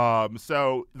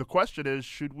 So the question is,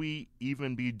 should we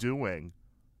even be doing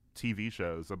TV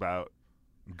shows about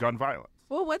gun violence?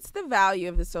 Well, what's the value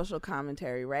of the social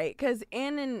commentary, right? Because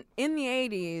in the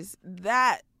 80s,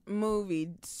 that movie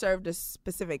served a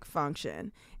specific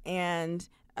function. And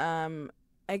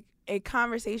a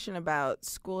conversation about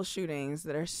school shootings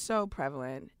that are so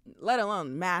prevalent, let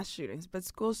alone mass shootings, but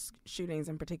school shootings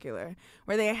in particular,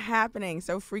 where they're happening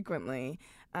so frequently,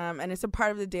 and it's a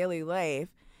part of the daily life.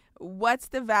 What's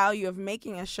the value of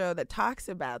making a show that talks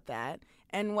about that?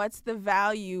 And what's the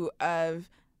value of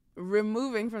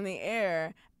removing from the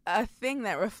air a thing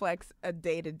that reflects a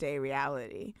day-to-day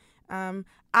reality?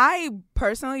 I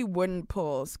personally wouldn't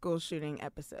pull school shooting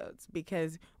episodes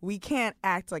because we can't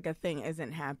act like a thing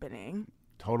isn't happening.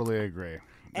 Totally agree.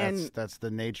 And- That's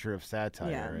the nature of satire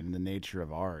Yeah. and the nature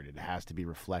of art. It has to be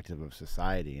reflective of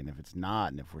society, and if it's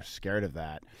not, and if we're scared of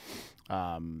that,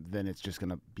 then it's just going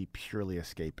to be purely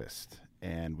escapist.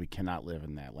 and we cannot live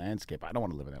in that landscape. I don't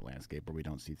want to live in that landscape where we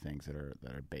don't see things that are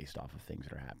based off of things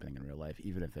that are happening in real life,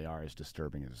 even if they are as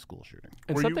disturbing as a school shooting.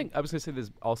 And something I was going to say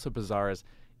that's also bizarre is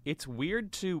it's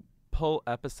weird to pull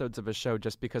episodes of a show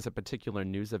just because a particular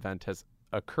news event has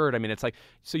occurred. I mean, it's like,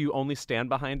 so you only stand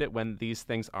behind it when these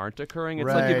things aren't occurring? It's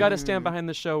like you've got to stand behind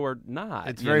the show or not.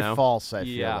 It's very false, I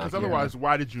feel. Yeah. Because otherwise,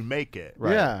 why did you make it?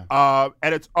 Right. Yeah.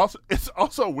 And it's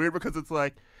also weird because it's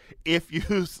like, if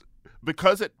you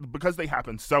because they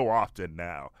happen so often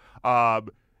now,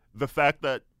 the fact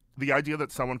that the idea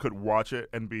that someone could watch it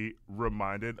and be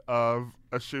reminded of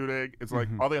a shooting, it's like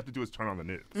all they have to do is turn on the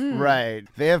news. Right.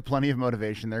 They have plenty of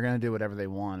motivation. They're going to do whatever they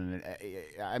want. And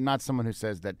I'm not someone who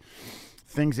says that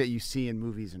things that you see in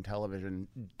movies and television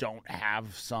don't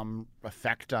have some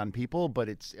effect on people, but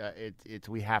it's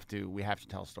we have to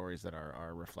tell stories that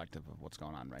are reflective of what's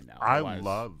going on right now. I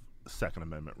love Second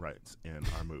Amendment rights in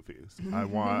our movies. I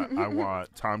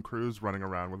want Tom Cruise running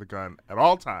around with a gun at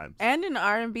all times. And an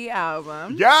R&B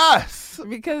album. Yes!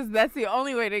 Because that's the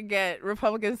only way to get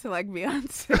Republicans to like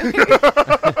Beyonce.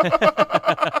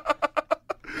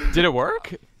 Did it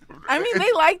work? I mean,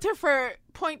 they liked her for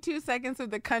 0.2 seconds of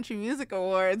the Country Music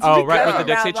Awards. Oh, right, with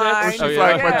because the of Dixie that line. Chicks? She's Oh, yeah.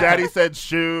 like, when Daddy said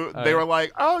shoot, Oh, they yeah. were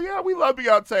like, oh, yeah, we love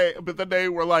Beyonce. But then they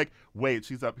were like, wait,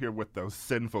 she's up here with those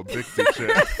sinful Dixie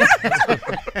Chicks.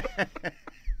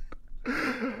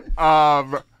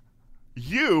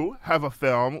 You have a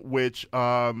film which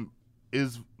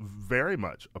is very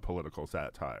much a political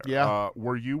satire. Yeah.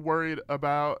 Were you worried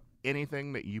about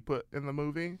anything that you put in the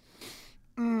movie?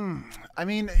 I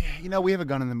mean, we have a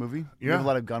gun in the movie. We have a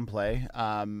lot of gunplay.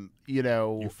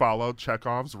 You followed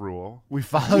Chekhov's rule. We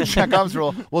followed Chekhov's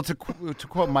rule. Well, to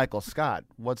quote Michael Scott,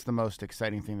 what's the most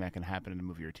exciting thing that can happen in a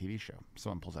movie or TV show?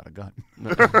 Someone pulls out a gun.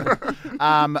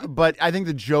 But I think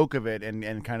the joke of it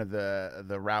and kind of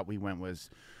the route we went was,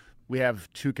 we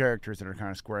have two characters that are kind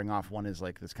of squaring off. One is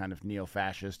like this kind of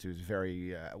neo-fascist who's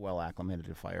very well acclimated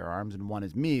to firearms, and one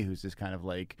is me, who's this kind of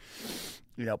like,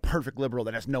 perfect liberal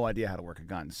that has no idea how to work a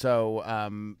gun. So, I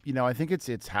think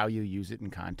it's how you use it in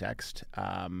context.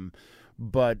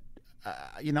 But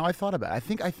I thought about it.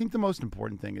 I think the most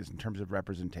important thing is in terms of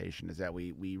representation is that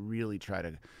we really try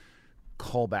to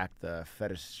call back the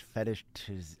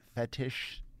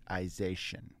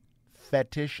fetishization.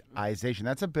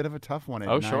 That's a bit of a tough one at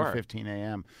 9:15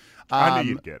 a.m. I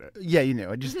knew you'd get it. Yeah, you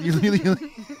knew.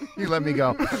 You let me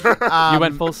go. You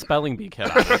went full spelling bee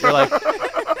kid on it. You're like,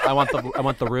 I want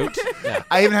the root. Yeah.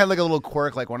 I even had like a little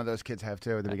quirk like one of those kids have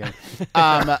too at the beginning.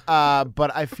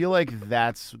 But I feel like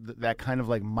that's that kind of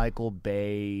like Michael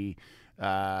Bay,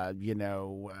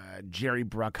 Jerry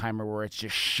Bruckheimer, where it's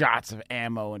just shots of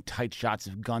ammo and tight shots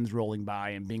of guns rolling by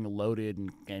and being loaded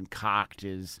and cocked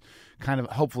is kind of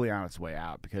hopefully on its way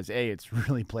out, because it's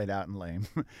really played out and lame.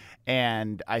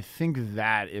 And I think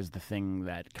that is the thing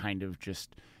that kind of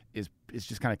just is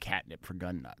just kind of catnip for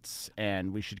gun nuts,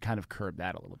 and we should kind of curb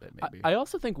that a little bit maybe. I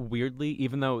also think weirdly,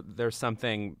 even though there's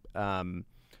something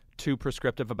too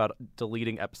prescriptive about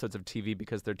deleting episodes of TV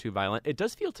because they're too violent, it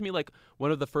does feel to me like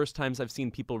one of the first times I've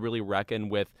seen people really reckon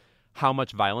with how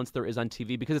much violence there is on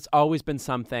TV, because it's always been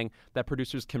something that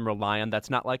producers can rely on. That's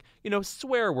not like,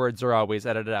 swear words are always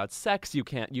edited out. Sex you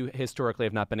historically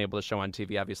have not been able to show on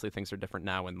TV. Obviously things are different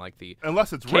now in like the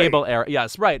unless it's cable rape. era.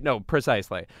 Yes, right. No,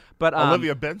 precisely. But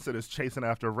Olivia Benson is chasing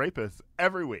after rapists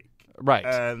every week. Right.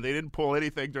 And they didn't pull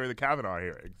anything during the Kavanaugh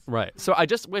hearings. Right. So I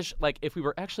just wish, like, if we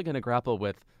were actually going to grapple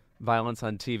with violence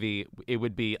on TV, it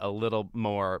would be a little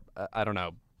more, I don't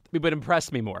know, it would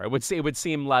impress me more. It would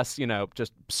seem less,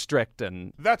 just strict.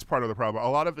 And that's part of the problem. A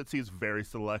lot of it seems very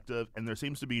selective, and there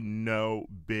seems to be no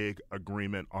big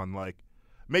agreement on, like,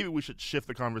 maybe we should shift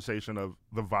the conversation of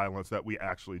the violence that we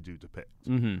actually do depict.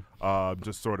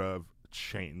 Just sort of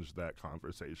change that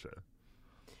conversation.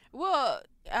 Well,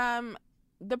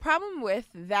 the problem with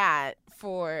that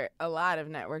for a lot of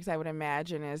networks, I would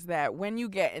imagine, is that when you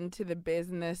get into the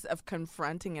business of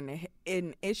confronting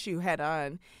an issue head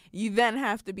on, you then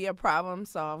have to be a problem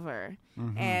solver.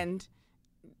 And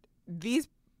these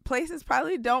places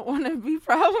probably don't want to be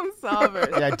problem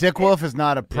solvers. Yeah, Dick Wolf is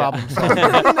not a problem solver.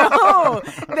 No,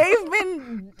 they've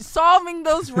been solving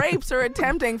those rapes or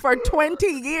attempting for 20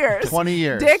 years. 20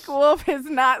 years. Dick Wolf is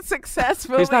not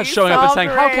successfully he's not showing up and saying,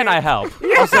 how can I rapes.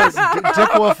 help?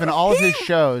 Dick Wolf in all of his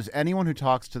shows, anyone who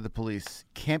talks to the police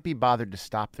can't be bothered to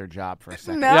stop their job for a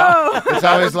second. No. It's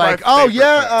always my like, oh, favorite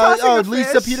yeah, thing.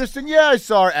 Lisa Fish. Peterson, yeah, I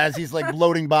saw her, as he's like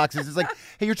loading boxes. It's like,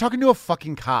 hey, you're talking to a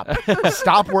fucking cop.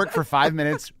 Stop work for 5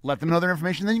 minutes, let them know their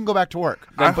information, then you can go back to work.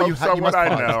 I But hope someone must I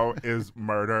pause. know is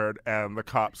murdered and the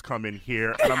cops come in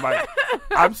here and I'm like,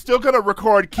 I'm still going to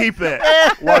record Keep It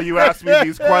while you ask me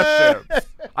these questions.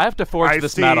 I have to forge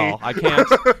this see. medal. I can't.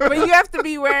 But you have to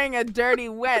be wearing a dirty,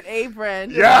 wet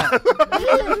apron. Yeah.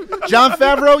 John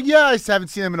Favreau, yeah, I just haven't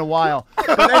seen him in a while.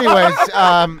 But anyways,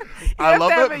 I love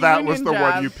to have that a that was union the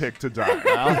job. one you picked to die.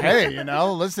 well, hey,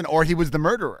 listen, or he was the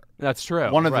murderer. That's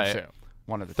true. One of right. the two.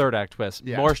 One of the Third act twist.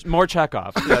 Yeah. More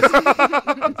Chekhov.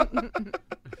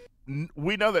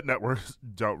 We know that networks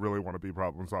don't really want to be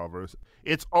problem solvers.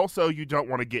 It's also you don't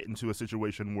want to get into a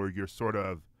situation where you're sort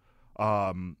of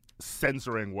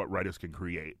censoring what writers can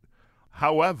create.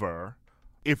 However,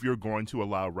 if you're going to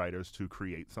allow writers to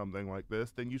create something like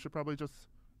this, then you should probably just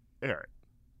air it,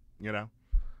 you know?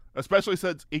 Especially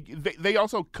since they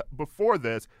also, before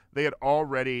this, they had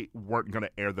already weren't going to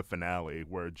air the finale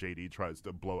where JD tries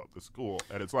to blow up the school.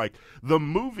 And it's like, the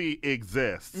movie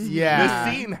exists. Yeah. The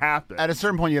scene happens. At a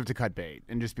certain point, you have to cut bait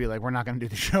and just be like, we're not going to do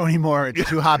the show anymore. It's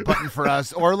too hot button for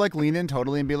us. Or like lean in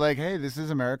totally and be like, hey, this is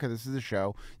America. This is a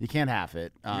show. You can't half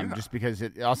it. Just because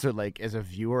it also, like, as a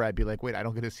viewer, I'd be like, wait, I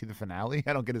don't get to see the finale.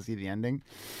 I don't get to see the ending.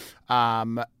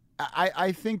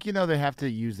 I think, they have to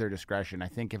use their discretion. I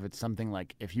think if it's something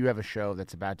like, if you have a show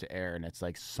that's about to air and it's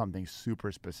like something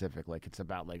super specific, like it's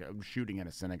about like a shooting in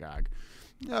a synagogue,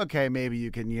 okay, maybe you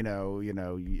can,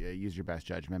 use your best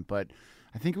judgment. But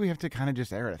I think we have to kind of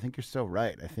just air it. I think you're so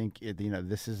right. I think,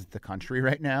 this is the country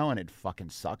right now and it fucking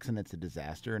sucks and it's a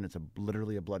disaster and it's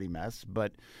literally a bloody mess.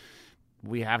 But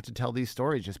we have to tell these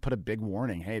stories. Just put a big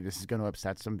warning. Hey, this is going to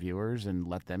upset some viewers and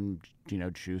let them,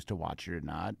 choose to watch it or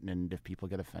not. And if people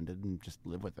get offended, and just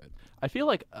live with it. I feel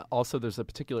like also there's a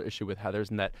particular issue with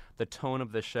Heathers in that the tone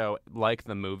of the show, like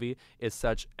the movie, is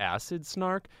such acid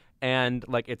snark. And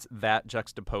like it's that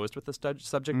juxtaposed with the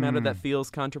subject matter that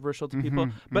feels controversial to people.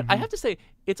 But I have to say,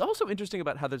 it's also interesting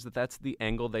about Heathers that that's the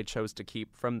angle they chose to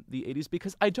keep from the 80s,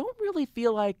 because I don't really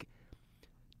feel like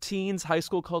teens high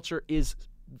school culture is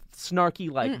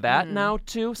snarky like that now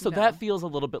too, so that feels a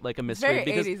little bit like a mystery. Very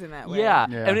because 80s in that way. Yeah,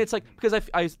 Yeah. and it's like because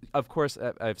I of course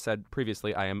I've said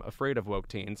previously I am afraid of woke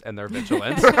teens and their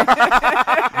vigilance.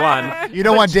 One, You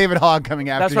don't want David Hogg coming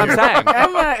after that's you. what I'm saying.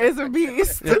 Emma is a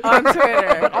beast on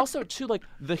Twitter. But also too, like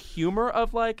the humor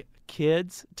of like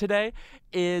kids today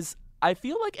is, I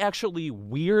feel like, actually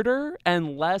weirder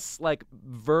and less like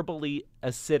verbally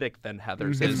acidic than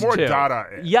Heathers is it's more too.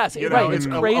 Dada. Yes, right. It's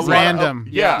crazy. Random.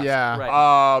 Yeah. Yeah.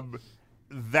 Right.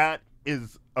 That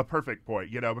is a perfect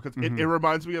point, because it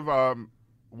reminds me of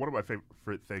one of my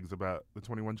favorite things about the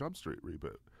 21 Jump Street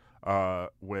reboot.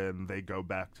 When they go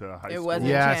back to high It school. wasn't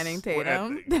Yes. Channing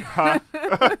Tatum.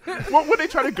 Well, when they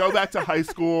try to go back to high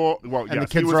school, well, And yes, the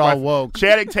kids he was are all woke.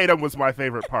 Channing Tatum was my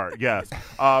favorite part, yes.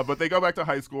 But they go back to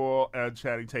high school, and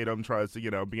Channing Tatum tries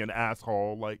to, be an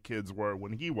asshole like kids were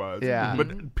when he was. Yeah.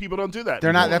 But people don't do that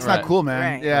They're not. anymore. That's not Right. cool,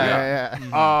 man. Right.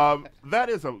 Yeah. That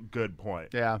is a good point.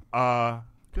 Yeah.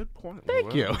 Good point.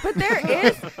 Thank you. But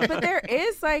there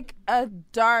is like a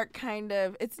dark kind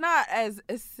of, it's not as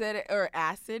acidic or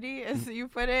acidy as you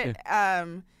put it,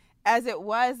 as it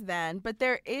was then, but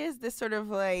there is this sort of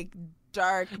like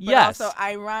dark but Yes. also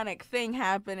ironic thing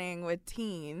happening with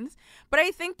teens. But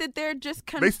I think that they're just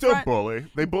They still bully.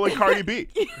 They bully Cardi B.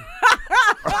 They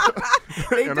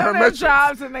And don't her have mentions.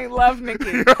 jobs and they love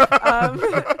Nicki.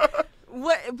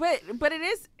 But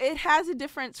it has a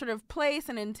different sort of place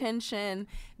and intention.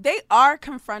 They are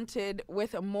confronted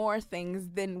with more things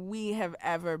than we have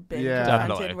ever been Yeah. confronted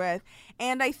Definitely. with.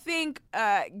 And I think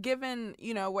given,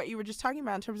 what you were just talking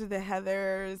about in terms of the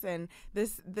Heathers and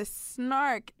this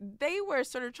snark, they were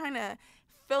sort of trying to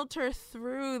filter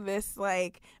through this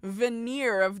like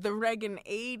veneer of the Reagan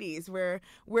 80s where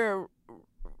we're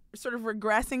sort of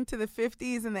regressing to the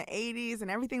 50s and the 80s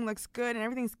and everything looks good and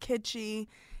everything's kitschy.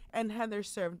 And Heather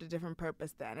served a different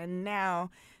purpose then. And now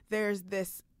there's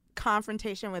this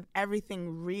confrontation with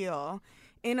everything real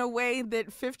in a way that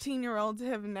 15-year-olds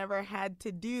have never had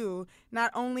to do, not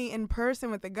only in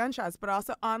person with the gunshots, but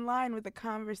also online with the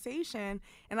conversation.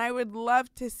 And I would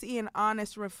love to see an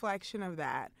honest reflection of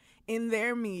that in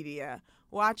their media,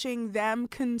 watching them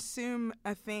consume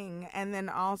a thing and then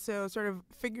also sort of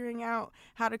figuring out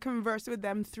how to converse with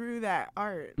them through that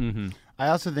art. I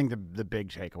also think the big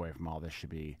takeaway from all this should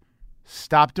be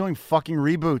stop doing fucking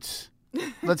reboots.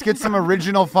 Let's get some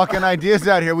original fucking ideas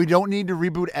out here. We don't need to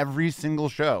reboot every single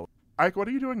show. Ike, what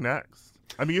are you doing next?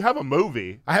 I mean, you have a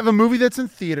movie. I have a movie that's in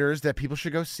theaters that people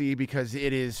should go see because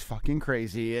it is fucking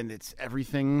crazy and it's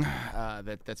everything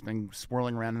that's been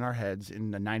swirling around in our heads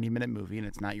in a 90-minute movie, and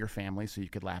it's not your family, so you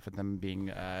could laugh at them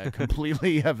being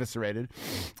completely eviscerated.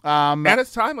 And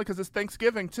it's timely because it's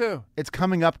Thanksgiving, too. It's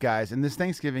coming up, guys, and this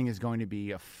Thanksgiving is going to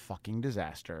be a fucking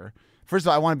disaster. First of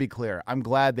all, I want to be clear. I'm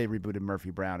glad they rebooted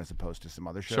Murphy Brown as opposed to some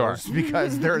other shows Sure.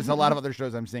 because there's a lot of other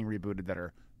shows I'm seeing rebooted that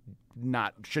are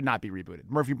should not be rebooted.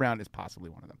 Murphy Brown is possibly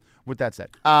one of them. With that said,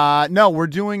 no, we're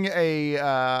doing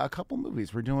a couple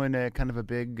movies. We're doing a kind of a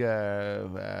big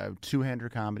two-hander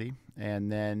comedy,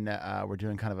 and then we're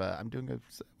doing I'm doing what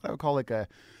I would call like a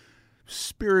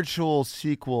spiritual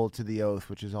sequel to The Oath,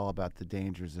 which is all about the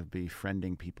dangers of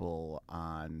befriending people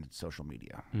on social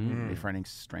media, befriending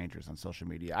strangers on social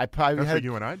media. That's what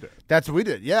you and I did. That's what we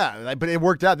did, yeah. But it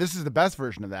worked out. This is the best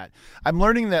version of that. I'm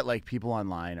learning that like people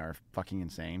online are fucking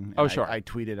insane. Oh, sure. I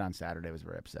tweeted on Saturday. I was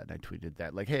very upset. I tweeted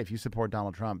that like, hey, if you support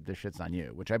Donald Trump, this shit's on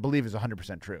you, which I believe is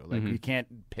 100% true. Like you can't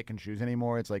pick and choose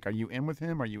anymore. It's like, are you in with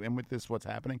him? Are you in with this? What's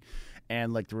happening?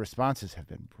 And like the responses have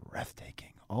been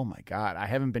breathtaking. Oh my God, I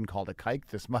haven't been called a kike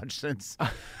this much since,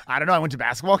 I don't know, I went to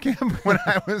basketball camp when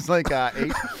I was like 8.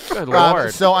 Good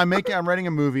Lord. So I'm writing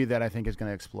a movie that I think is going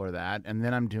to explore that. And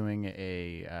then I'm doing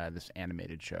this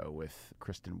animated show with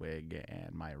Kristen Wiig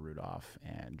and Maya Rudolph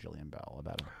and Jillian Bell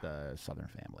about the Southern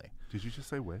family. Did you just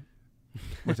say Wiig?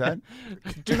 What's that?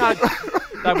 Do not.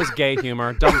 That was gay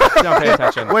humor. Don't pay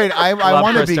attention. Wait, I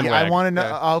want to be. Kristen I Wiig. want to know.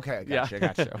 Yeah. Oh, okay,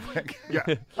 gotcha.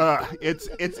 Yeah.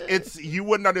 It's you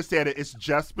wouldn't understand it. It's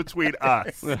just between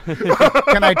us.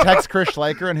 Can I text Chris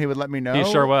Schleicher and he would let me know? He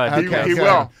sure would. Okay, He good.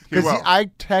 will. He 'Cause will.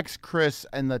 I text Chris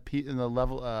in the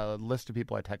level list of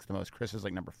people I text the most. Chris is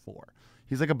like number 4.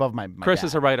 He's like above my Chris dad.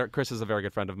 is a writer. Chris is a very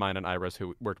good friend of mine and Iris,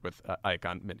 who worked with Ike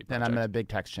on Mindy And Project. I'm in a big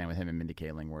text chain with him and Mindy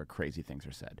Kaling where crazy things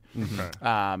are said. Okay.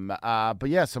 But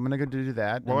yeah, so I'm gonna go do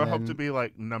that. Well, and I hope then- to be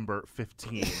like number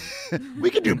 15. We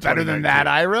could do in better than 2019. that,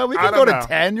 Ira. We I could go don't to know.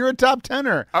 10. You're a top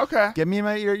 10er. Okay. Give me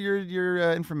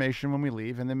your information when we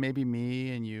leave, and then maybe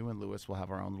me and you and Lewis will have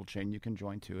our own little chain. You can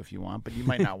join too if you want, but you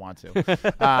might not want to.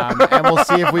 And we'll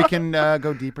see if we can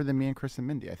go deeper than me and Chris and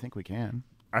Mindy. I think we can.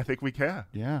 I think we can.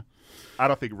 Yeah. I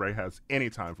don't think Ray has any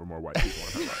time for more white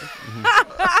people in her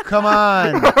life. Come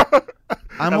on.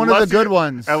 I'm one of the good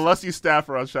ones. Unless you staff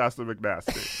her on Shasta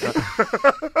McNasty.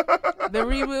 The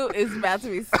reboot is about to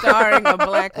be starring a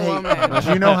black woman.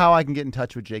 Do you know how I can get in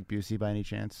touch with Jake Busey by any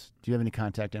chance? Do you have any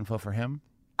contact info for him?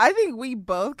 I think we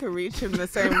both could reach him the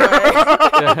same way.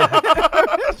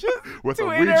 With a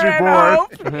Twitter Ouija and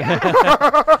board.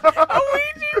 A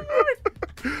Ouija board.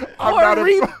 I'm Or not a-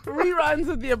 reruns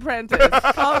of The Apprentice.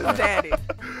 Call his daddy.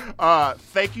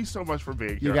 Thank you so much for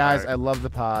being here. You guys, Ray. I love the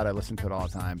pod. I listen to it all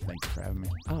the time. Thank you for having me.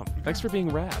 Oh, thanks for being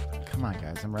rad. Come on,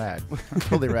 guys. I'm rad. I'm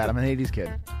totally rad. I'm an 80s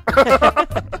kid.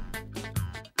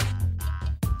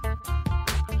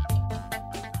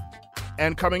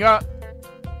 And coming up,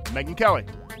 Megyn Kelly.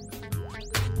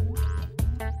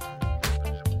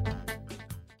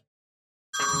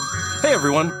 Hey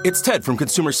everyone, it's Ted from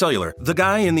Consumer Cellular, the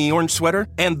guy in the orange sweater,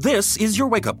 and this is your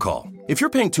wake-up call. If you're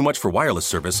paying too much for wireless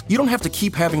service, you don't have to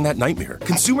keep having that nightmare.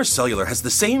 Consumer Cellular has the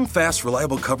same fast,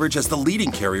 reliable coverage as the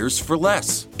leading carriers for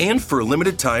less. And for a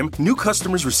limited time, new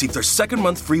customers receive their second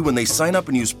month free when they sign up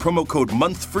and use promo code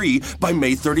MONTHFREE by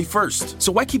May 31st.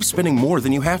 So why keep spending more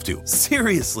than you have to?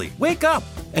 Seriously, wake up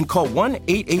and call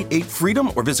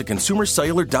 1-888-FREEDOM or visit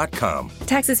consumercellular.com.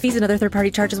 Taxes, fees, and other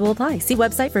third-party charges will apply. See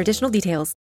website for additional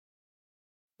details.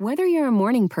 Whether you're a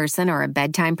morning person or a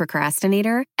bedtime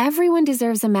procrastinator, everyone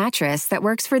deserves a mattress that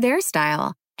works for their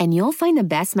style. And you'll find the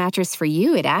best mattress for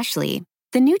you at Ashley.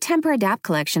 The new Temper-Adapt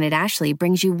collection at Ashley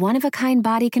brings you one-of-a-kind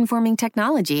body-conforming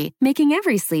technology, making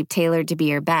every sleep tailored to be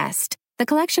your best. The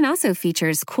collection also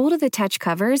features cool-to-the-touch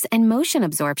covers and motion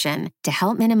absorption to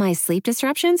help minimize sleep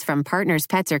disruptions from partners,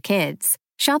 pets, or kids.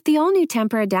 Shop the all-new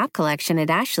Temper-Adapt collection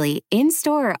at Ashley,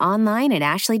 in-store or online at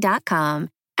ashley.com.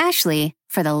 Ashley,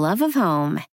 for the love of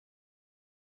home.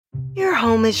 Your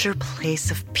home is your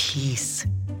place of peace.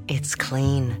 It's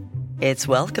clean. It's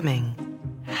welcoming.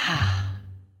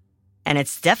 And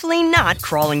it's definitely not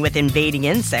crawling with invading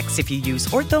insects if you use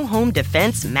Ortho Home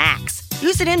Defense Max.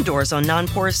 Use it indoors on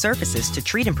non-porous surfaces to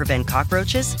treat and prevent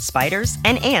cockroaches, spiders,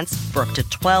 and ants for up to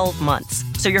 12 months.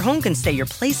 So your home can stay your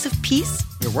place of peace,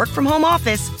 your work-from-home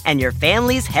office, and your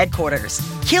family's headquarters.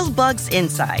 Kill bugs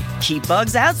inside, keep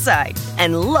bugs outside,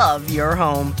 and love your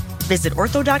home. Visit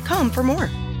ortho.com for more.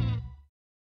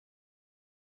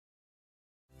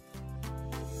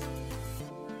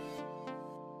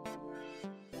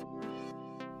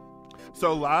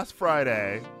 So last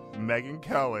Friday, Megyn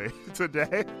Kelly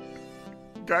today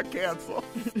got canceled.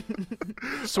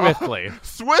 Swiftly.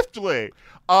 Swiftly.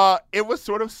 It was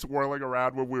sort of swirling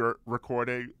around when we were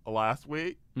recording last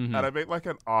week, and I made like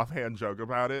an offhand joke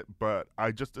about it, but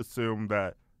I just assumed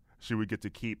that she would get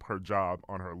to keep her job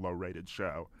on her low-rated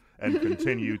show and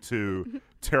continue to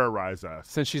terrorize us.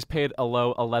 Since she's paid a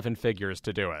low 11 figures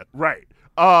to do it. Right.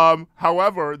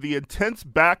 However, the intense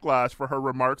backlash for her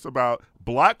remarks about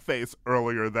blackface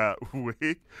earlier that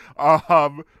week,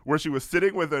 where she was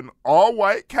sitting with an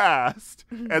all-white cast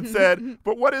and said,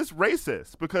 but what is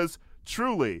racist? Because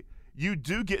truly, you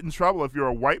do get in trouble if you're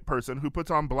a white person who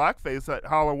puts on blackface at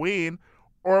Halloween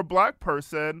or a black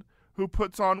person who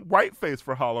puts on whiteface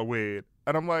for Halloween.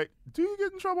 And I'm like, do you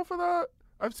get in trouble for that?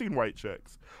 I've seen White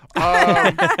Chicks.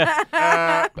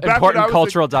 Important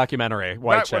cultural documentary,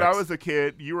 White Chicks. When I was a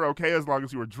kid, you were okay as long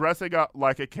as you were dressing up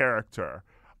like a character.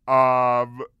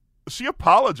 She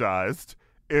apologized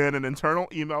in an internal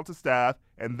email to staff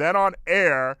and then on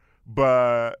air,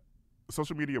 but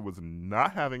social media was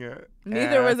not having it.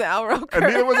 Neither was Al Roker. And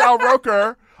neither was Al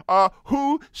Roker,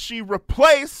 who she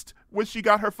replaced when she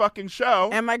got her fucking show.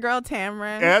 And my girl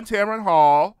Tamron. And Tamron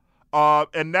Hall.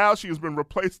 And now she's been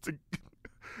replaced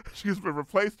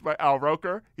by Al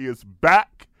Roker. He is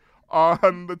back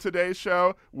on the Today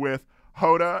Show with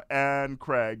Hoda and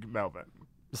Craig Melvin.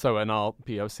 So an all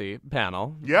POC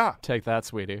panel. Yeah. Take that,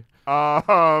 sweetie.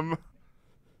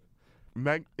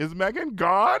 Is Megan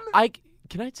gone?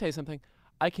 Can I say something?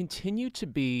 I continue to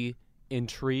be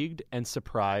intrigued and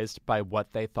surprised by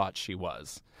what they thought she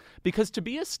was. Because to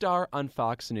be a star on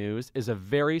Fox News is a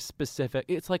very specific,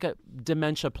 it's like a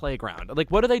dementia playground. Like,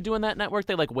 what do they do in that network?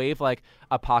 They like wave like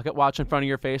a pocket watch in front of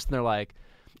your face and they're like,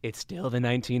 it's still the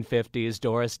 1950s.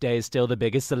 Doris Day is still the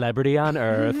biggest celebrity on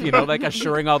earth. You know, like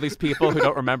assuring all these people who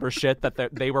don't remember shit that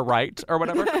they were right or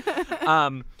whatever.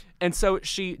 And so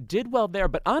she did well there.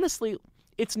 But honestly,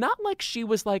 it's not like she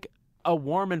was like a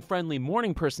warm and friendly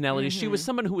morning personality. She was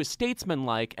someone who was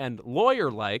statesman-like and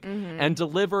lawyer-like and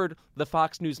delivered the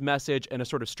Fox News message in a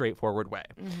sort of straightforward way.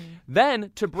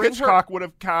 Then to bring Hitchcock would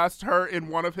have cast her in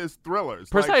one of his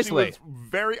thrillers. Precisely. Like, she was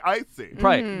very icy.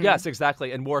 Right. Yes,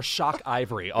 exactly. And wore shock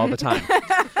ivory all the time.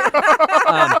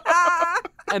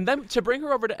 And then to bring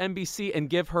her over to NBC and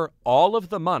give her all of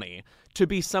the money to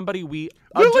be somebody we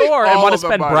adore and want to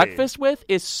spend breakfast with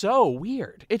is so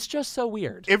weird. It's just so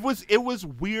weird. It was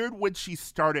weird when she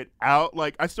started out.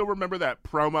 Like, I still remember that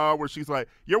promo where she's like,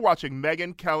 "You're watching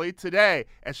Megyn Kelly today,"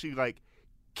 and she like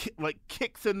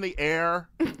kicks in the air.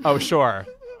 Oh, sure.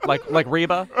 like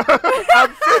Reba.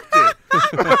 I'm 50.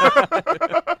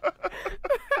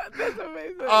 That's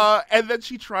amazing. And then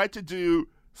she tried to do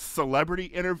celebrity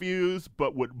interviews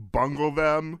but would bungle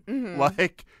them,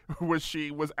 like when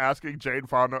she was asking Jane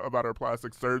Fonda about her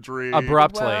plastic surgery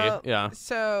abruptly. Yeah.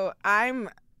 So I'm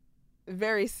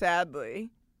very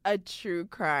sadly a true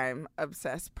crime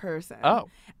obsessed person. Oh.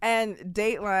 And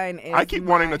Dateline is I keep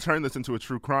wanting to turn this into a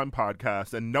true crime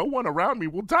podcast and no one around me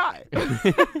will die.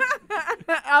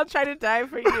 I'll try to die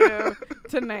for you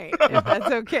tonight, if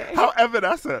that's okay. How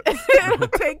evanescent. It'll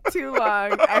take too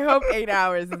long. I hope 8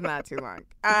 hours is not too long.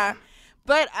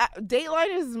 But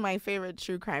Dateline is my favorite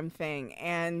true crime thing.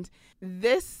 And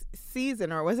this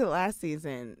season, or was it last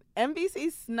season,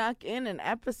 NBC snuck in an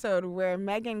episode where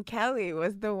Megyn Kelly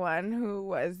was the one who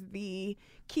was the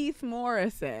Keith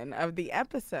Morrison of the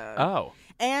episode. Oh.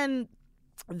 And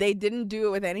they didn't do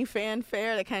it with any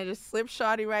fanfare. They kind of just slipped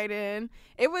Shawty right in.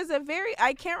 It was a very,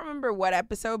 I can't remember what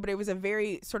episode, but it was a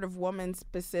very sort of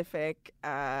woman-specific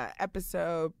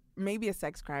episode. Maybe a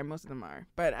sex crime. Most of them are.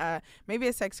 But maybe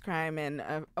a sex crime and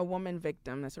a woman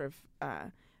victim that sort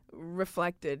of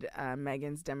reflected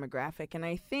Megan's demographic. And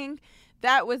I think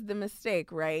that was the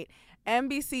mistake, right?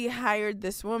 NBC hired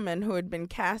this woman who had been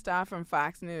cast off from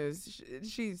Fox News.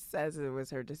 She says it was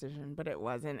her decision, but it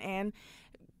wasn't. And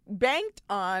banked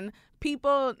on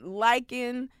people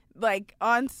liking, like,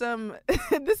 on some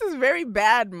this is very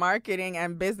bad marketing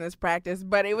and business practice,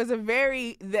 but it was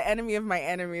the enemy of my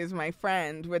enemy is my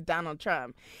friend with Donald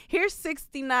Trump. Here's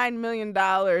 $69 million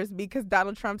because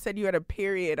Donald Trump said you had a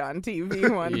period on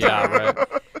TV one time. Yeah, right.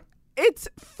 It's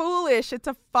foolish. It's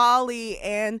a folly.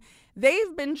 And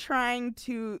they've been trying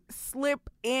to slip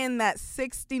in that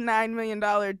 $69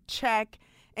 million check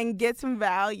and get some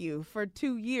value for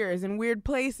 2 years in weird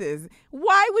places.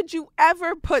 Why would you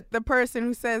ever put the person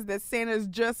who says that Santa's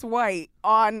just white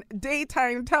on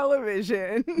daytime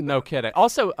television? No kidding.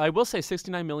 Also, I will say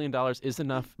 $69 million is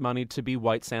enough money to be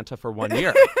White Santa for 1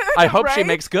 year. I hope she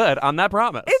makes good on that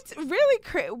promise. It's really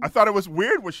crazy. I thought it was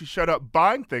weird when she showed up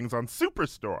buying things on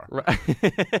Superstore. Right.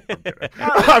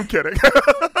 I'm kidding.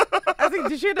 I think,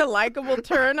 did she have a likable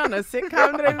turn on a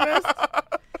sitcom that I missed?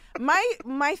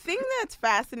 My thing that's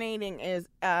fascinating is,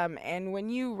 and when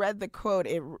you read the quote,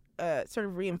 it sort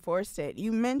of reinforced it.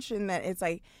 You mentioned that it's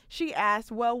like, she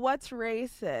asked, well, what's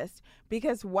racist?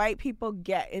 Because white people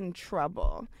get in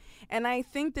trouble. And I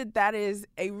think that is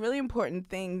a really important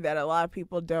thing that a lot of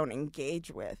people don't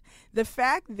engage with. The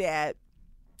fact that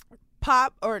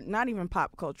pop, or not even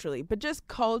pop culturally, but just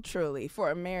culturally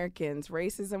for Americans,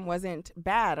 racism wasn't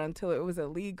bad until it was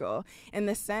illegal, in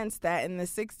the sense that in the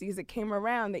 60s it came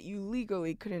around that you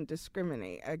legally couldn't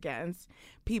discriminate against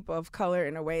people of color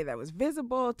in a way that was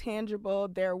visible, tangible.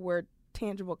 There were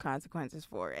tangible consequences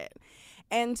for it.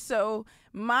 And so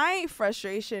my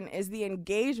frustration is the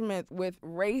engagement with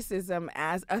racism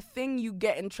as a thing you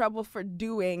get in trouble for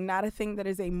doing, not a thing that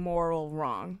is a moral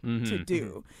wrong to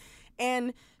do.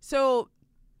 And so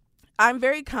I'm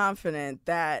very confident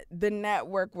that the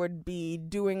network would be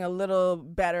doing a little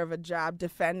better of a job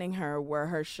defending her were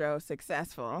her show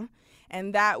successful.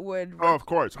 And that would... Oh, of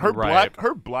course. Her Right.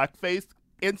 her blackface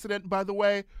incident, by the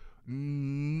way,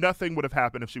 nothing would have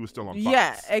happened if she was still on Fox.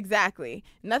 Yeah, exactly.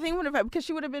 Nothing would have happened because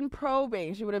she would have been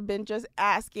probing. She would have been just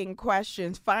asking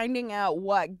questions, finding out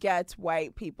what gets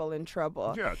white people in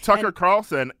trouble. Yeah, Tucker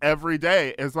Carlson every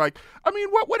day is like, I mean,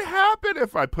 what would happen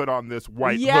if I put on this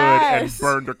white hood and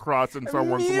burned a cross in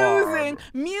someone's lawn?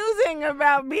 Musing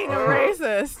about being a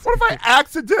racist. What if I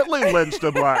accidentally lynched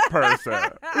a black person?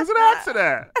 It was an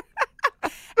accident.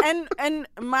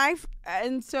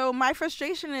 And so my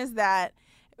frustration is that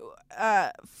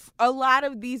a lot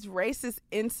of these racist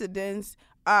incidents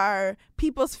are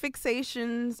people's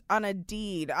fixations on a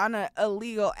deed, on an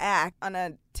illegal act, on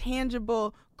a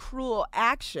tangible, cruel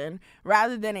action,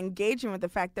 rather than engaging with the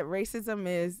fact that racism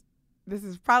is, this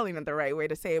is probably not the right way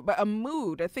to say it, but a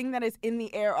mood, a thing that is in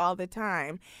the air all the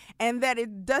time, and that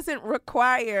it doesn't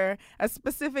require a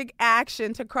specific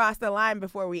action to cross the line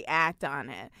before we act on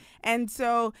it. And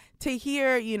so to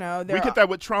hear, we get that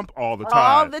with Trump all the time.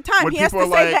 All the time. When He has to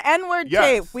people say like, the N-word yes.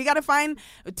 tape. We got to find,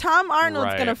 Tom Arnold's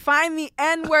Right. going to find the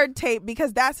N-word tape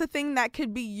because that's a thing that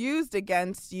could be used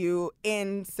against you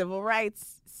in civil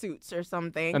rights suits or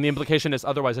something. And the implication is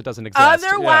otherwise it doesn't exist.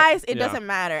 Otherwise, Yeah. it doesn't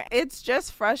matter. It's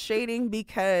just frustrating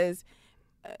because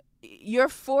you're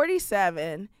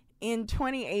 47 in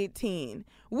 2018.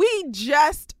 We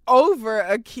just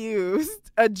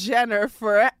over-accused a Jenner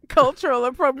for cultural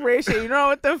appropriation. You know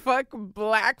what the fuck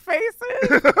blackface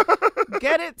is?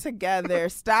 Get it together.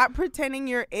 Stop pretending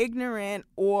you're ignorant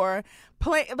or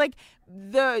play. Like,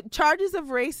 the charges of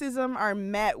racism are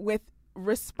met with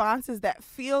responses that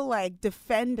feel like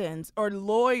defendants or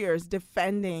lawyers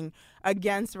defending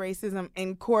against racism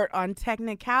in court on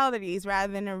technicalities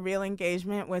rather than a real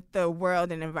engagement with the world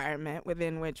and environment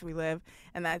within which we live.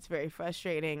 And that's very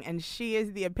frustrating. And she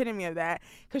is the epitome of that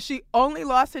because she only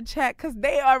lost a check because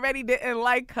they already didn't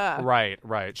like her.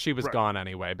 Right. She was gone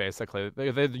anyway, basically.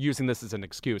 They're using this as an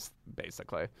excuse,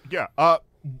 basically. Yeah.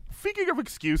 Speaking of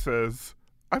excuses,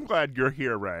 I'm glad you're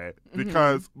here, Ray,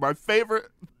 because my favorite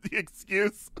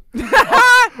excuse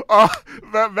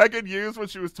that Megan used when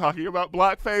she was talking about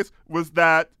blackface was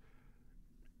that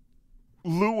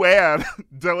Luann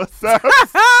de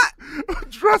Lesseps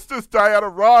dressed as Diana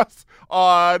Ross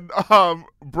on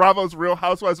Bravo's Real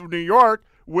Housewives of New York,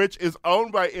 which is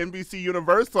owned by NBC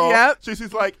Universal. Yep.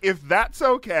 She's like, if that's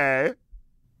okay.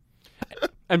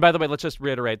 And by the way, let's just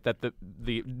reiterate that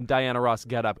the Diana Ross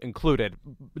getup included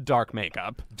dark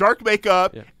makeup.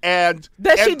 And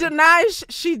that she denies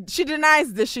she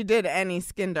denies that she did any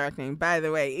skin darkening, by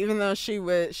the way, even though she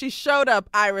showed up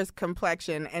Irish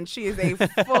complexion and she is a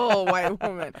full white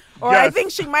woman. Or yes. I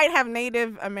think she might have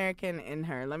Native American in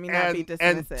her. Let me not be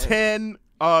dismissive. And 10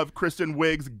 of Kristen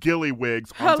Wiig's ghillie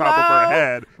wigs on top of her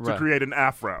head to create an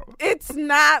afro. It's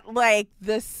not like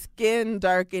the skin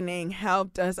darkening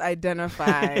helped us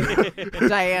identify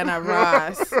Diana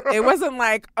Ross. It wasn't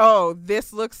like, oh,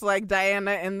 this looks like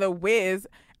Diana in The Wiz.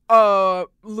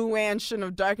 Luann shouldn't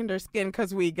have darkened her skin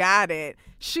because we got it.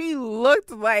 She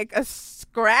looked like a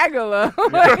scraggler.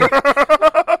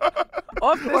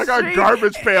 Off the like street. A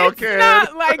garbage pail kid. It's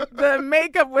not like the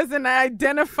makeup was an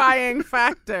identifying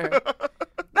factor.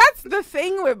 That's the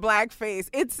thing with blackface.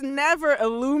 It's never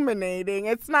illuminating.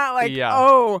 It's not like,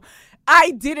 oh,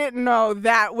 I didn't know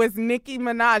that was Nicki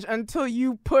Minaj until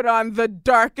you put on the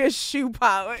darkest shoe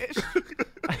polish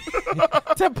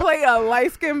to play a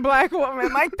light-skinned black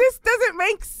woman. Like, this doesn't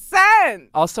make sense.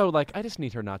 Also, like, I just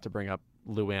need her not to bring up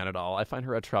Luann at all. I find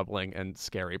her a troubling and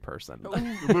scary person.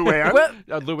 Luann?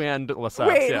 Luann de Lesseps.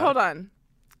 Wait, hold on.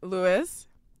 Louis,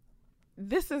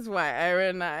 this is why Ira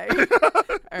and I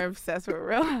are obsessed with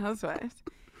Real Housewives.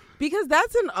 Because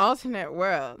that's an alternate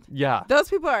world. Yeah. Those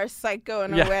people are psycho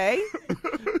in a way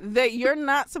that you're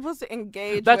not supposed to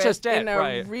engage that's with just it, in a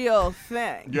right. real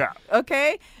thing. Yeah.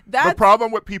 Okay? The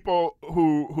problem with people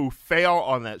who fail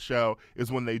on that show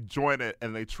is when they join it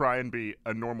and they try and be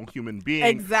a normal human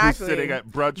being who's sitting at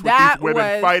brunch with these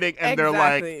women fighting and they're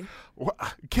like,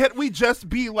 Can't we just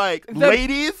be like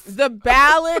ladies? The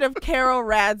Ballad of Carol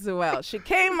Radziwill. She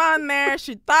came on there.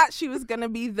 She thought she was going to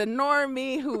be the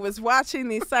normie who was watching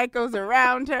these psychos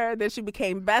around her. Then she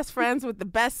became best friends with the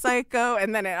best psycho,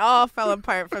 and then it all fell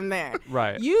apart from there.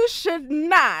 Right. You should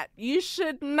not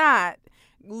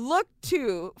look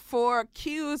for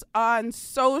cues on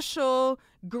social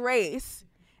grace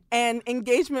and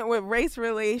engagement with race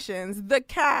relations. The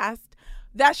cast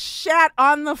that shat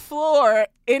on the floor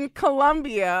in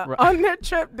Colombia on their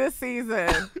trip this season.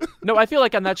 No, I feel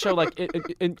like on that show, like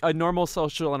a normal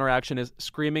social interaction is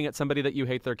screaming at somebody that you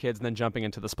hate their kids and then jumping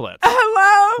into the splits.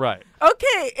 Hello? Right.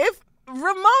 Okay, if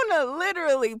Ramona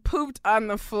literally pooped on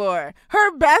the floor,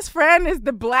 her best friend is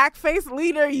the blackface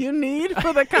leader you need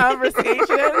for the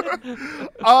conversation.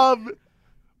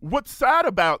 What's sad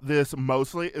about this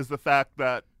mostly is the fact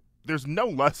that there's no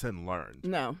lesson learned.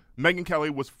 No. Megyn Kelly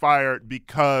was fired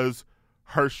because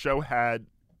her show had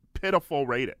pitiful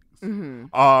ratings.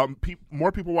 Mm-hmm.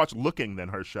 More people watch Looking than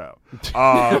her show.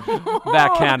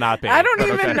 That cannot be. I don't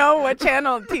even know what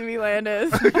channel TV Land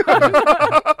is.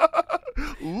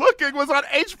 Looking was on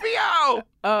HBO.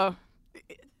 Oh,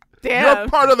 damn. You're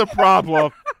part of the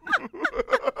problem.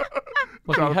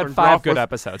 Look, we Jonathan had 5 Groff good was-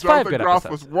 episodes. Jonathan 5 good Groff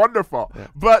episodes. was wonderful. Yeah.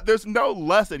 But there's no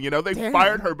lesson. They Damn.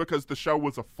 fired her because the show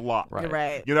was a flop. Right.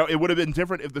 Right. It would have been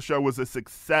different if the show was a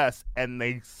success and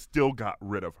they still got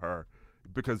rid of her,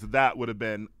 because that would have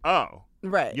been,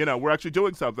 Right. we're actually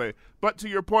doing something. But to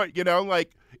your point,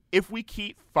 like if we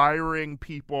keep firing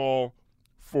people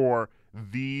for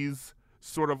these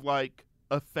sort of like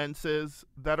offenses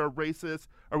that are racist,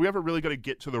 are we ever really going to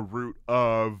get to the root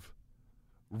of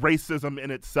racism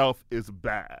in itself is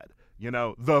bad?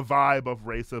 The vibe of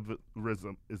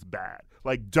racism is bad.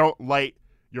 Like, don't light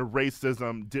your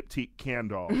racism diptyque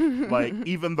candle. Like,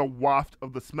 even the waft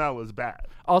of the smell is bad.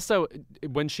 Also,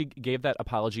 when she gave that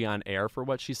apology on air for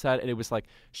what she said, and it was like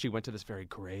she went to this very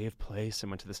grave place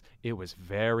and went to this, it was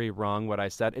very wrong what I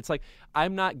said. It's like,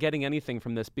 I'm not getting anything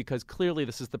from this because clearly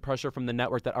this is the pressure from the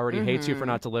network that already hates you for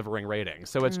not delivering ratings.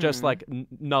 So it's just like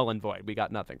null and void. We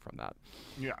got nothing from that.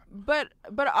 Yeah. But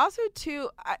also, too,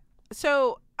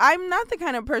 so I'm not the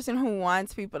kind of person who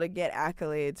wants people to get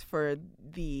accolades for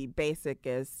the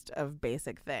basicest of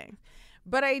basic things.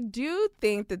 But I do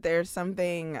think that there's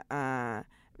something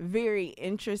very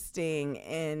interesting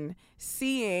in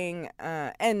seeing,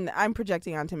 and I'm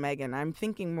projecting onto Megyn, I'm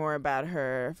thinking more about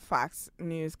her Fox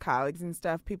News colleagues and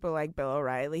stuff, people like Bill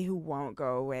O'Reilly who won't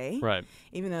go away. Right.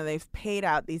 Even though they've paid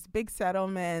out these big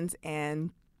settlements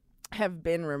and have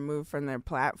been removed from their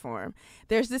platform.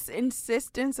 There's this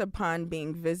insistence upon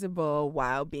being visible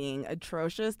while being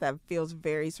atrocious that feels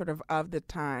very sort of the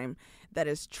time, that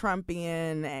is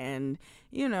Trumpian. And,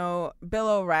 Bill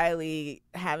O'Reilly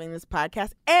having this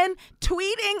podcast and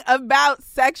tweeting about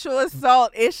sexual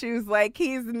assault issues like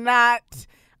he's not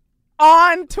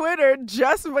on Twitter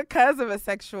just because of a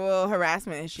sexual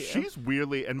harassment issue. She's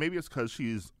weirdly, and maybe it's because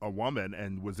she's a woman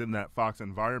and was in that Fox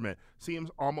environment, seems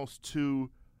almost too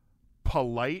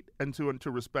polite and too into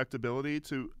respectability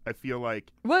to, I feel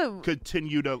like,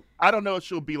 continue to, I don't know if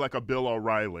she'll be like a Bill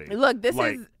O'Reilly. Look,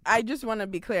 I just want to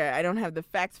be clear. I don't have the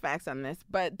facts on this,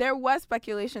 but there was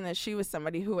speculation that she was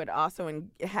somebody who had also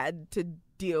had to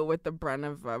deal with the brunt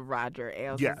of Roger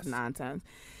Ailes' nonsense.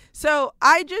 So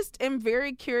I just am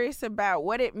very curious about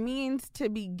what it means to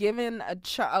be given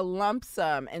a lump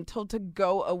sum and told to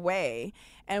go away,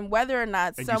 and whether or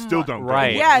not and someone, you still don't go right?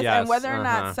 away. Yes, yes, and whether or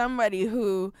not somebody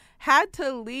who had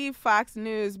to leave Fox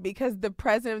News because the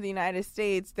president of the United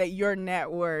States that your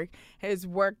network has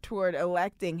worked toward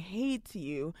electing hates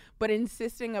you, but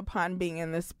insisting upon being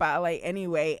in the spotlight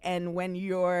anyway. And when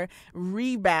your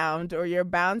rebound or your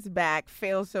bounce back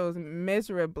fails so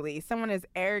miserably, someone as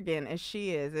arrogant as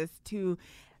she is to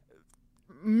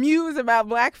muse about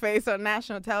blackface on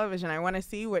national television. I want to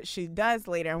see what she does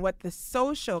later and what the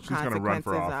social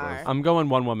consequences are. I'm going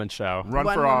one-woman show. Run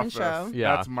for One-woman office. show.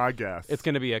 Yeah. That's my guess. It's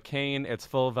going to be a cane. It's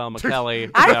full Velma Kelly.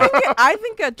 I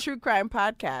think a true crime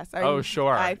podcast.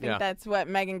 Sure. I think that's what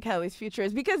Megyn Kelly's future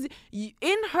is, because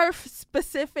in her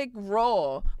specific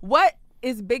role, what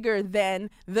is bigger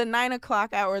than the 9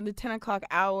 o'clock hour, the 10 o'clock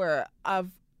hour of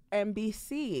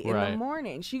NBC in the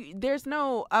morning? There's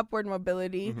no upward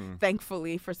mobility,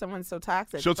 thankfully, for someone so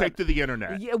toxic. She'll take to the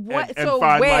internet. Yeah, what? And So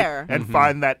find where?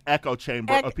 find that echo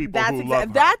chamber of people who love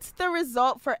her. That's the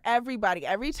result for everybody.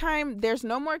 Every time there's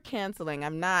no more canceling.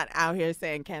 I'm not out here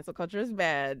saying cancel culture is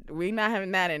bad. We're not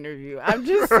having that interview. I'm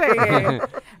just saying.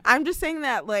 I'm just saying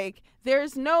that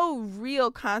there's no real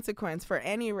consequence for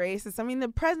any racist. I mean, the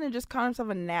president just called himself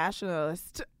a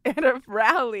nationalist at a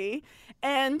rally,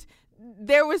 and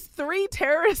there was 3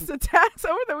 terrorist attacks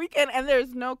over the weekend, and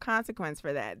there's no consequence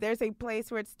for that. There's a place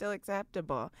where it's still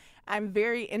acceptable. I'm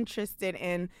very interested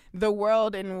in the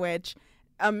world in which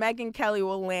Megyn Kelly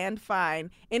will land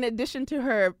fine. In addition to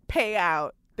her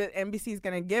payout that NBC is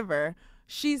going to give her,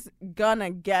 she's gonna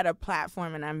get a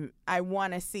platform, and I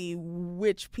want to see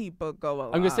which people go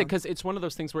along. I'm gonna say, because it's one of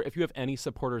those things where if you have any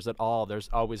supporters at all, there's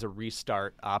always a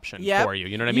restart option for you.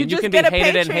 You know what I mean? You can just be get a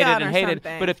hated and Patreon hated and or hated,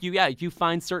 something. but if you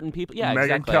find certain people, Megyn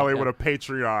exactly. Kelly with a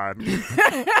Patreon.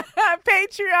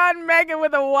 Patreon Megyn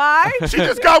with a Y. She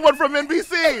just got one from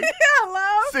NBC.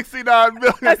 Hello. $69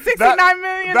 million. A $69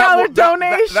 million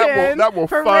donation That will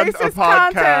for fund a racist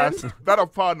podcast. content. That'll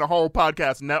fund the whole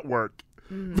podcast network.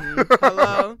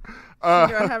 Hello. You're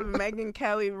going to have Megyn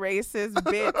Kelly racist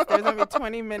bits. There's going to be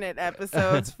 20-minute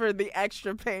episodes for the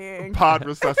extra paying. Pod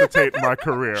resuscitate my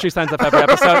career. She signs up every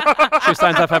episode. She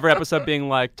signs up every episode being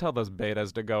like, tell those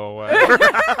betas to go away.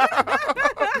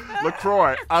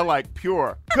 LaCroix, I like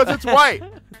pure. Because it's white.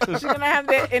 She's going to have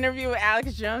that interview with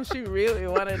Alex Jones she really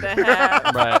wanted to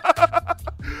have.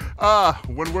 Right.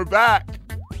 When we're back,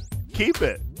 keep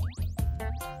it.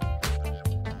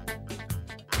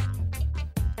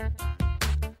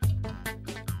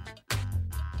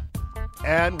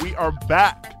 And we are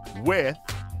back with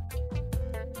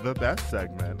the best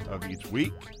segment of each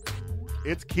week.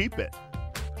 It's Keep It.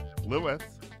 Lewis,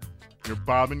 you're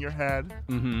bobbing your head.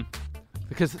 Mm-hmm.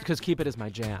 Because Keep It is my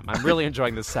jam. I'm really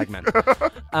enjoying this segment.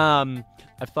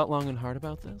 I've thought long and hard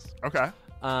about this. Okay.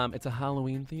 It's a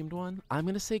Halloween-themed one. I'm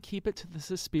going to say keep it to the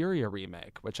Suspiria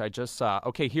remake, which I just saw.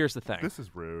 Okay, here's the thing. This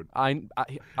is rude. I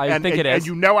think it is. And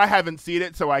you know I haven't seen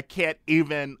it, so I can't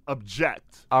even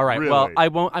object. All right. Really. Well,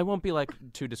 I won't be like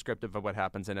too descriptive of what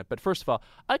happens in it. But first of all,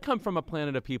 I come from a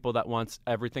planet of people that wants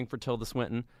everything for Tilda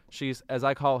Swinton. She's, as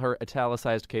I call her,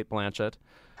 italicized Kate Blanchett.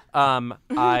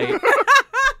 I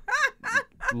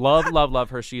love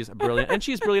her. She's brilliant. And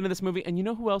she's brilliant in this movie. And you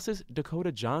know who else is?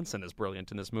 Dakota Johnson is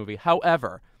brilliant in this movie.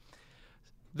 However,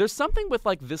 there's something with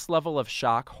like this level of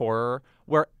shock horror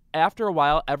where after a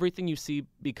while, everything you see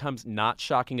becomes not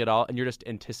shocking at all, and you're just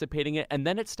anticipating it, and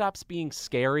then it stops being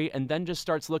scary, and then just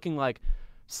starts looking like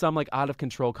some like out of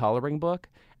control coloring book.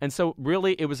 And so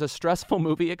really, it was a stressful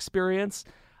movie experience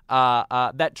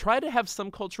that tried to have some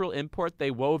cultural import.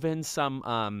 They wove in some.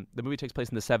 The movie takes place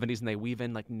in the 70s, and they weave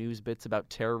in like news bits about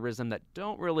terrorism that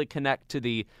don't really connect to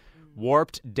the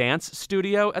warped dance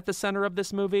studio at the center of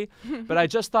this movie. But I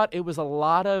just thought it was a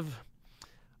lot of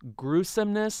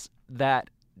gruesomeness that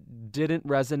didn't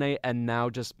resonate, and now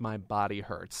just my body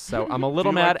hurts. So I'm a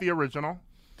little mad. Like the original?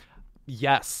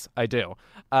 Yes, I do.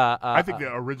 I think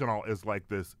the original is like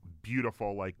this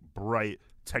beautiful, like bright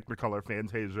Technicolor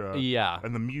Fantasia. Yeah.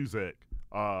 And the music,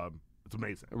 it's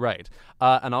amazing. Right.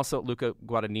 And also Luca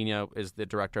Guadagnino is the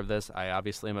director of this. I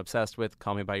obviously am obsessed with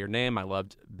Call Me By Your Name. I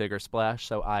loved Bigger Splash.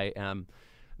 So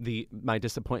my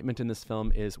disappointment in this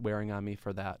film is wearing on me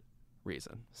for that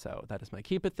reason. So that is my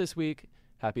keep it this week.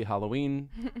 Happy Halloween.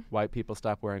 White people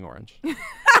stop wearing orange.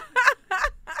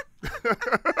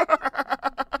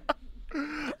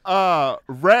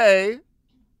 Ray,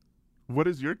 what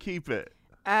is your keep it?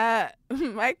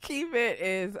 My keep it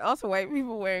is also white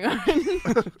people wearing orange.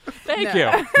 Thank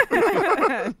you.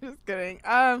 Just kidding.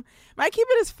 My keep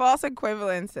it is false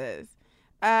equivalences.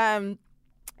 It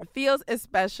feels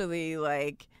especially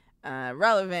like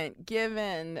relevant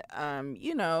given,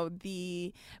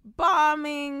 the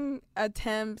bombing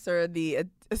attempts or the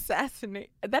assassination.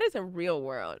 That is a real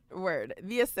word.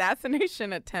 The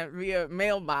assassination attempt via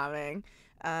mail bombing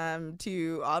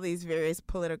to all these various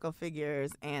political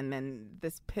figures, and then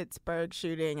this Pittsburgh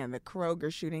shooting and the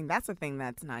Kroger shooting. That's the thing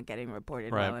that's not getting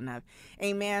reported well enough.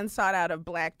 A man sought out a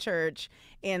black church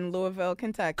in Louisville,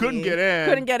 Kentucky. Couldn't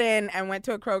get in and went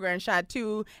to a Kroger and shot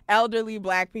 2 elderly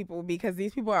black people because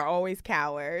these people are always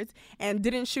cowards, and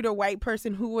didn't shoot a white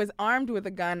person who was armed with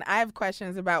a gun. I have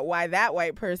questions about why that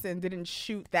white person didn't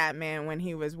shoot that man when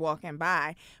he was walking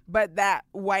by. But that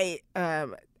white,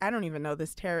 I don't even know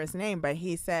this terrorist's name, but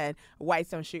he said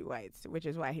whites don't shoot whites, which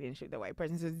is why he didn't shoot the white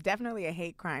person. So it's definitely a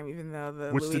hate crime, even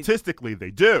though statistically they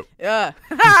do.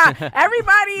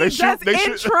 Everybody does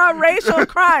intra-racial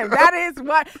crime. That is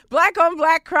what black on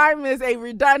black crime is, a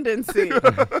redundancy.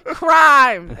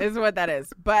 Crime is what that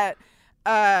is. But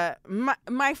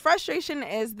my frustration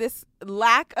is this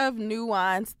lack of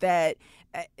nuance that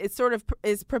it sort of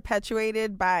is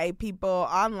perpetuated by people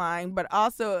online, but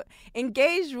also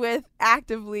engaged with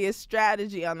actively as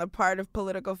strategy on the part of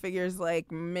political figures like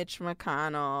Mitch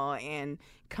McConnell and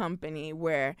company,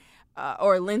 where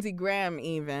or Lindsey Graham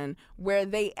even, where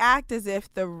they act as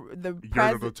if the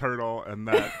Yertle the turtle and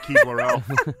that Keebler elf.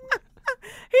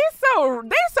 He's so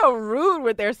so rude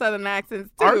with their Southern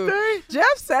accents too. Aren't they?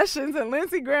 Jeff Sessions and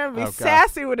Lindsey Graham be God.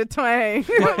 sassy with a twang.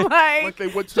 Like they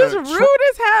went to just rude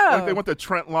as hell. Like they went to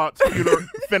Trent Lott's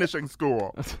finishing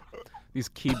school. These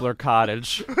Keebler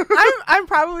Cottage. I'm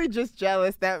probably just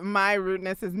jealous that my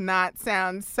rudeness does not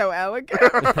sound so elegant.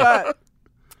 But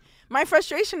my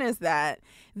frustration is that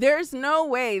there's no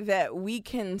way that we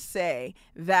can say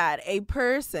that a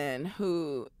person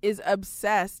who is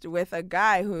obsessed with a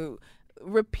guy who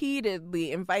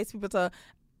repeatedly invites people to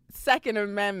Second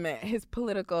Amendment, his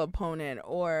political opponent,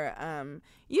 or,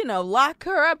 lock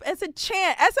her up as a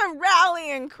chant, as a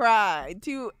rallying cry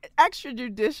to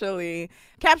extrajudicially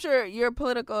capture your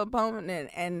political opponent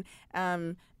and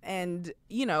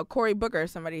Cory Booker,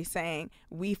 somebody saying,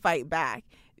 we fight back.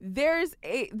 There's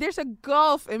a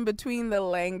gulf in between the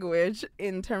language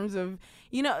in terms of,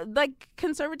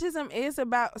 conservatism is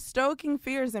about stoking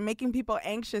fears and making people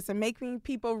anxious and making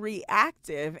people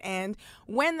reactive. And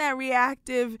when that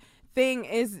reactive thing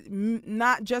is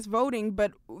not just voting,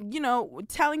 but,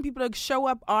 telling people to show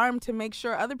up armed to make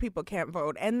sure other people can't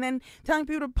vote, and then telling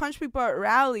people to punch people at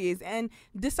rallies and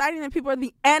deciding that people are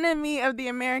the enemy of the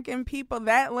American people,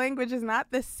 that language is not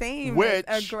the same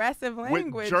as aggressive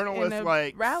language. With journalists in a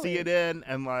like rally. CNN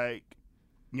and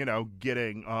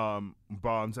getting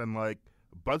bonds and like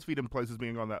BuzzFeed and places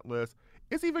being on that list.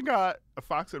 It's even got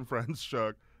Fox and Friends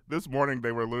shook. This morning,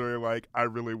 they were literally like, I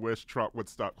really wish Trump would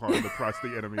stop calling the press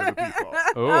the enemy of the people.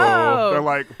 Oh. They're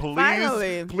like,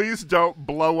 please don't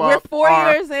blow up. We're 4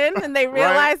 years in, and they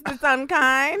realized it's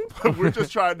unkind. We're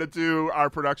just trying to do our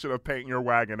production of Paint Your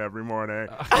Wagon every morning.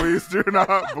 Please do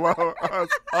not blow us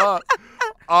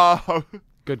up.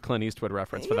 Good Clint Eastwood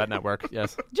reference for that network.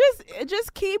 Yes.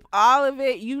 Just keep all of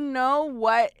it. You know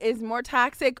what is more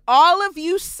toxic? All of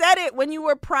you said it when you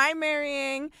were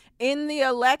primarying in the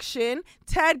election.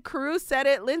 Ted Cruz said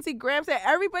it. Lindsey Graham said it.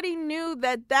 Everybody knew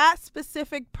that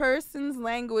specific person's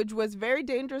language was very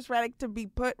dangerous rhetoric to be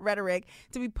put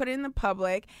in the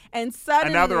public. And suddenly,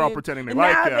 and now they're all pretending they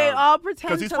like him. Now they all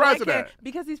pretend to like him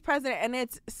because he's president. And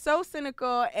it's so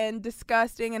cynical and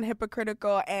disgusting and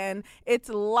hypocritical. And it's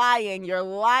lying. You're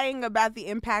lying about the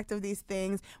impact of these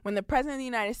things. When the president of the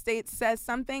United States says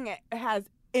something, it has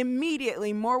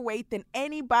immediately more weight than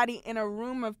anybody in a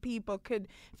room of people could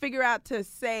figure out to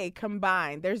say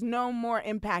combined. There's no more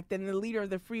impact than the leader of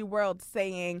the free world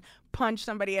saying, punch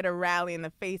somebody at a rally in the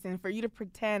face. And for you to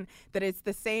pretend that it's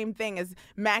the same thing as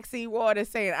Maxine Waters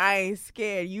saying, I ain't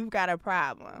scared, you've got a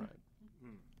problem.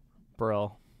 Right.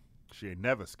 Brill. She ain't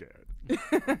never scared. She's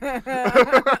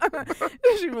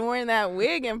been wearing that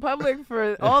wig in public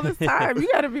for all this time. You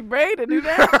got to be brave to do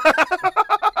that.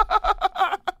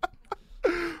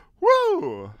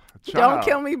 Woo! Don't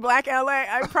kill me, Black LA.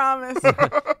 I promise.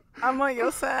 I'm on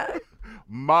your side.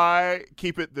 My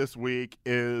keep it this week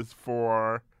is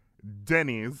for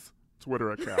Denny's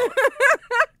Twitter account.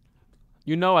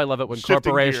 You know I love it when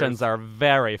Shifting corporations gears. are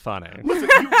very funny. Listen,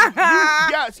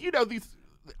 yes, these.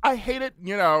 I hate it,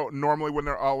 normally when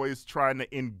they're always trying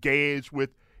to engage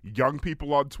with young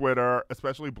people on Twitter,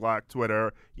 especially Black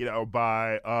Twitter,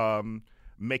 by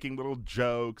making little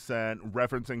jokes and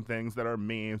referencing things that are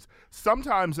memes.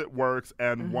 Sometimes it works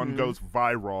and one goes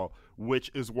viral, which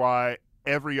is why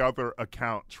every other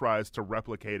account tries to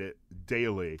replicate it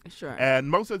daily. Sure.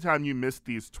 And most of the time you miss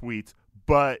these tweets.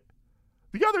 But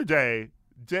the other day,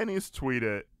 Denny's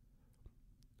tweeted,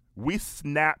 "We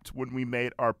snapped when we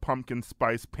made our pumpkin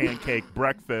spice pancake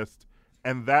breakfast,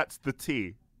 and that's the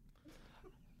tea."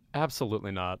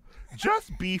 Absolutely not.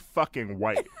 Just be fucking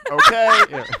white, okay?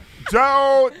 Yeah.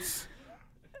 Don't.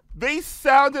 They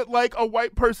sounded like a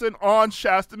white person on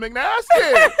Shasta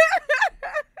McNasty.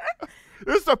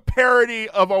 This is a parody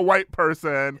of a white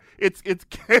person. It's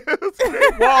Kate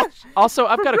Walsh. Also,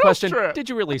 I've got a question. Trip. Did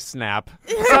you really snap?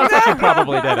 Sounds like you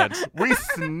probably didn't. We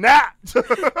snapped.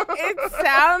 It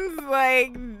sounds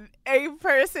like a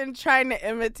person trying to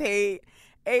imitate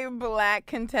a Black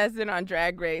contestant on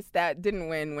Drag Race that didn't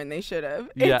win when they should have.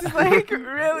 Yeah. It's like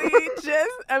really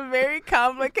just a very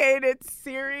complicated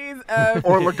series of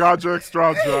Or Laganja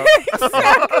Extranja.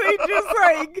 exactly, just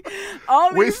like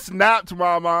all We these snapped,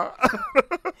 mama.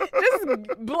 just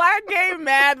Black gay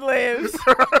Mad Libs.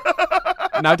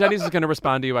 Now Denny's is going to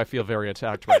respond to you. I feel very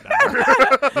attacked right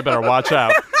now. You better watch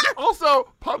out. Also,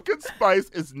 pumpkin spice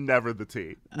is never the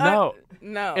tea. No.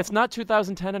 No. It's not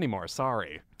 2010 anymore.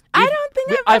 Sorry. I don't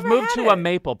think I've ever moved had to it. a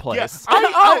maple place. Yes.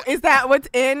 Is that what's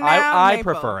in now? I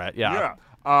Maple? prefer it. Yeah.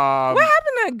 Yeah. What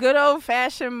happened to good old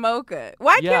fashioned mocha?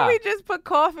 Why Yeah. can't we just put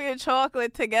coffee and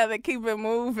chocolate together, keep it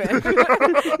moving?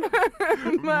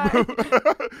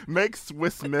 Make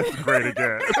Swiss Miss great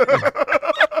again.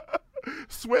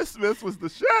 Swiss Miss was the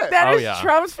shit. That is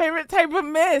Trump's favorite type of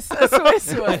miss, a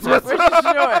Swiss one, for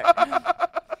sure.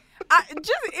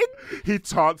 He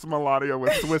taunts Melania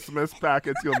with Swiss Miss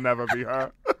packets. You'll never be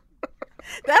her.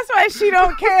 That's why she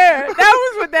don't care. That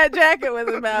was what that jacket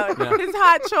was about. Yeah. His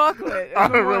hot chocolate. I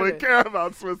don't really care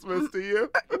about Swiss Miss, do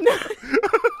you?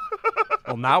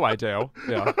 Well, now I do.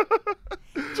 Yeah.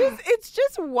 It's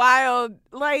just wild.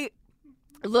 Like,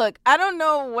 look, I don't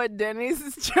know what Denny's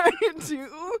is trying to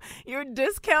do. Your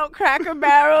discount Cracker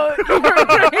Barrel, your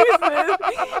racist.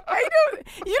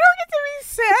 You don't get to be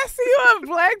sassy on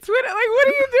Black Twitter. Like, what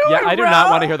are you doing, Yeah, I do not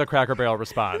want to hear the Cracker Barrel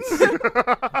response.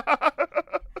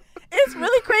 It's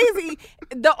really crazy.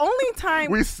 The only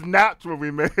time we snapped when we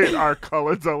made our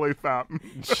Colors Only fountain.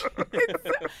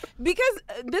 Because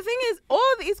the thing is, all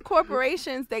of these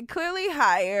corporations, they clearly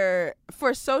hire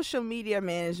for social media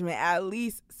management at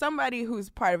least somebody who's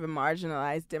part of a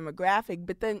marginalized demographic.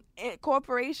 But then a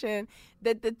corporation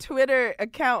that the Twitter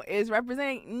account is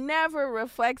representing never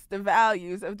reflects the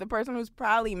values of the person who's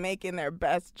probably making their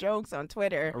best jokes on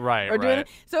Twitter. Right.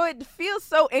 So it feels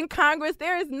so incongruous.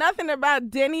 There is nothing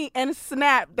about Denny and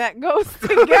Snap that goes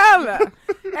together.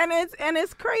 and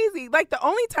it's crazy. Like, the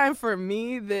only time for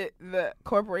me that the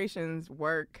corporations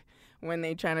work when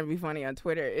they trying to be funny on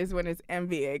Twitter is when it's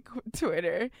NBA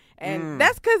Twitter. And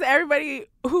that's because everybody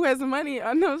who has money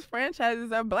on those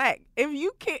franchises are black. If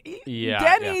you can't,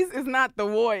 Denny's is not the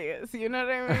Warriors. You know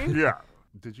what I mean? Yeah.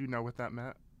 Did you know what that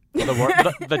meant?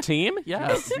 The team?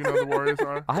 Yes. Do you know the Warriors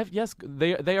are? Yes,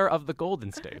 they are of the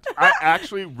Golden State. I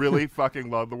actually really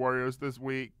fucking love the Warriors this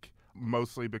week.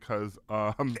 Mostly because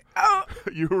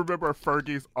you remember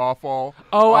Fergie's awful.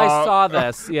 Oh, I saw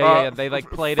this. Yeah. They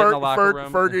played it in the locker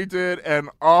room. Fergie did an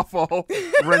awful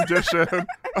rendition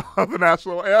of the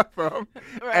national anthem,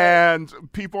 and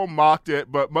people mocked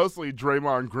it. But mostly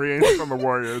Draymond Green from the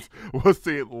Warriors was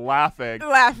seen laughing.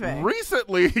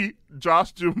 Recently,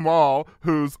 Josh Duhamel,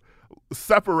 who's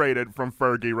separated from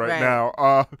Fergie right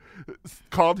now,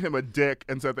 called him a dick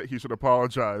and said that he should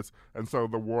apologize. And so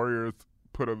the Warriors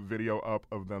put a video up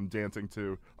of them dancing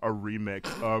to a remix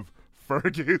of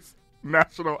Fergie's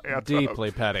national anthem.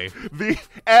 Deeply petty. The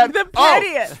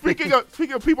pettiest. Speaking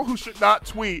of people who should not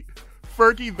tweet,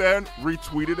 Fergie then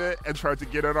retweeted it and tried to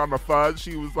get in on the fun.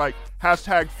 She was like,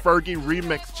 #Fergie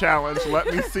remix challenge. Let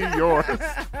me see yours.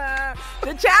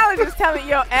 The challenge is telling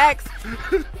your ex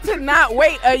to not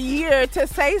wait a year to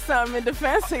say something in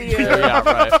defense of you. Yeah,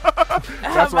 right.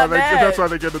 That's why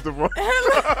they get a divorce.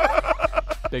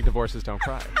 Big divorces don't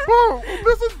cry. Well,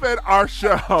 this has been our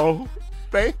show.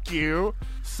 Thank you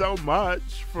so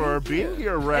much for being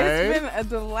here, Ray. It's been a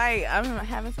delight. I'm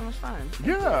having so much fun.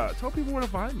 Yeah. Tell people where to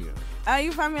find you. You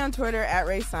can find me on Twitter at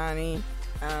Raysani.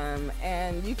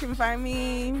 And you can find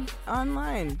me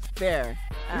online there.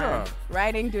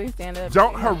 Writing, doing stand-up.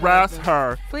 Don't harass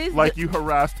her please like you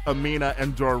harassed Amina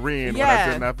and Doreen when I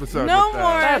did an episode no with them.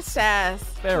 more sass.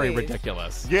 Very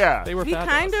ridiculous. Yeah. They were Be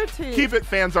fabulous. kinder to. Keep it,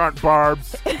 fans aren't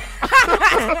barbs.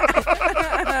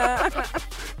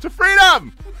 To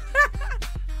freedom!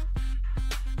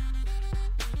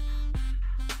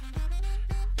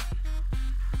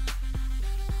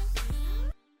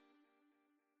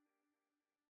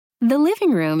 The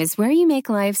living room is where you make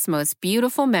life's most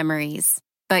beautiful memories.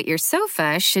 But your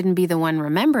sofa shouldn't be the one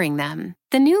remembering them.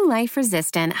 The new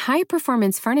life-resistant,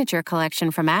 high-performance furniture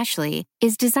collection from Ashley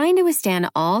is designed to withstand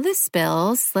all the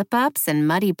spills, slip-ups, and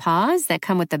muddy paws that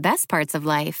come with the best parts of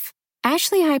life.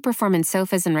 Ashley high-performance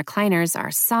sofas and recliners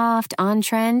are soft,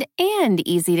 on-trend, and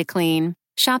easy to clean.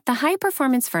 Shop the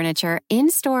high-performance furniture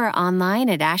in-store or online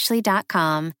at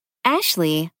ashley.com.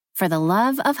 Ashley, for the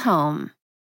love of home.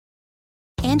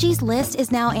 Angie's List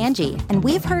is now Angie, and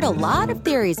we've heard a lot of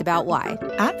theories about why.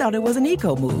 I thought it was an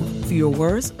eco move. Fewer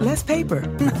words, less paper.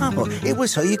 No, it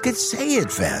was so you could say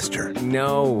it faster.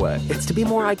 No, it's to be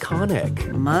more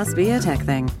iconic. Must be a tech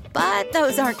thing. But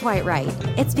those aren't quite right.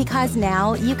 It's because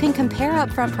now you can compare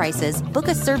upfront prices, book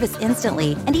a service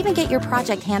instantly, and even get your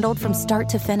project handled from start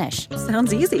to finish.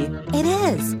 Sounds easy. It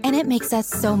is, and it makes us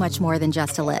so much more than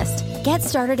just a list. Get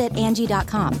started at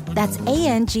Angie.com. That's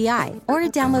ANGI, or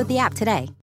download the app today.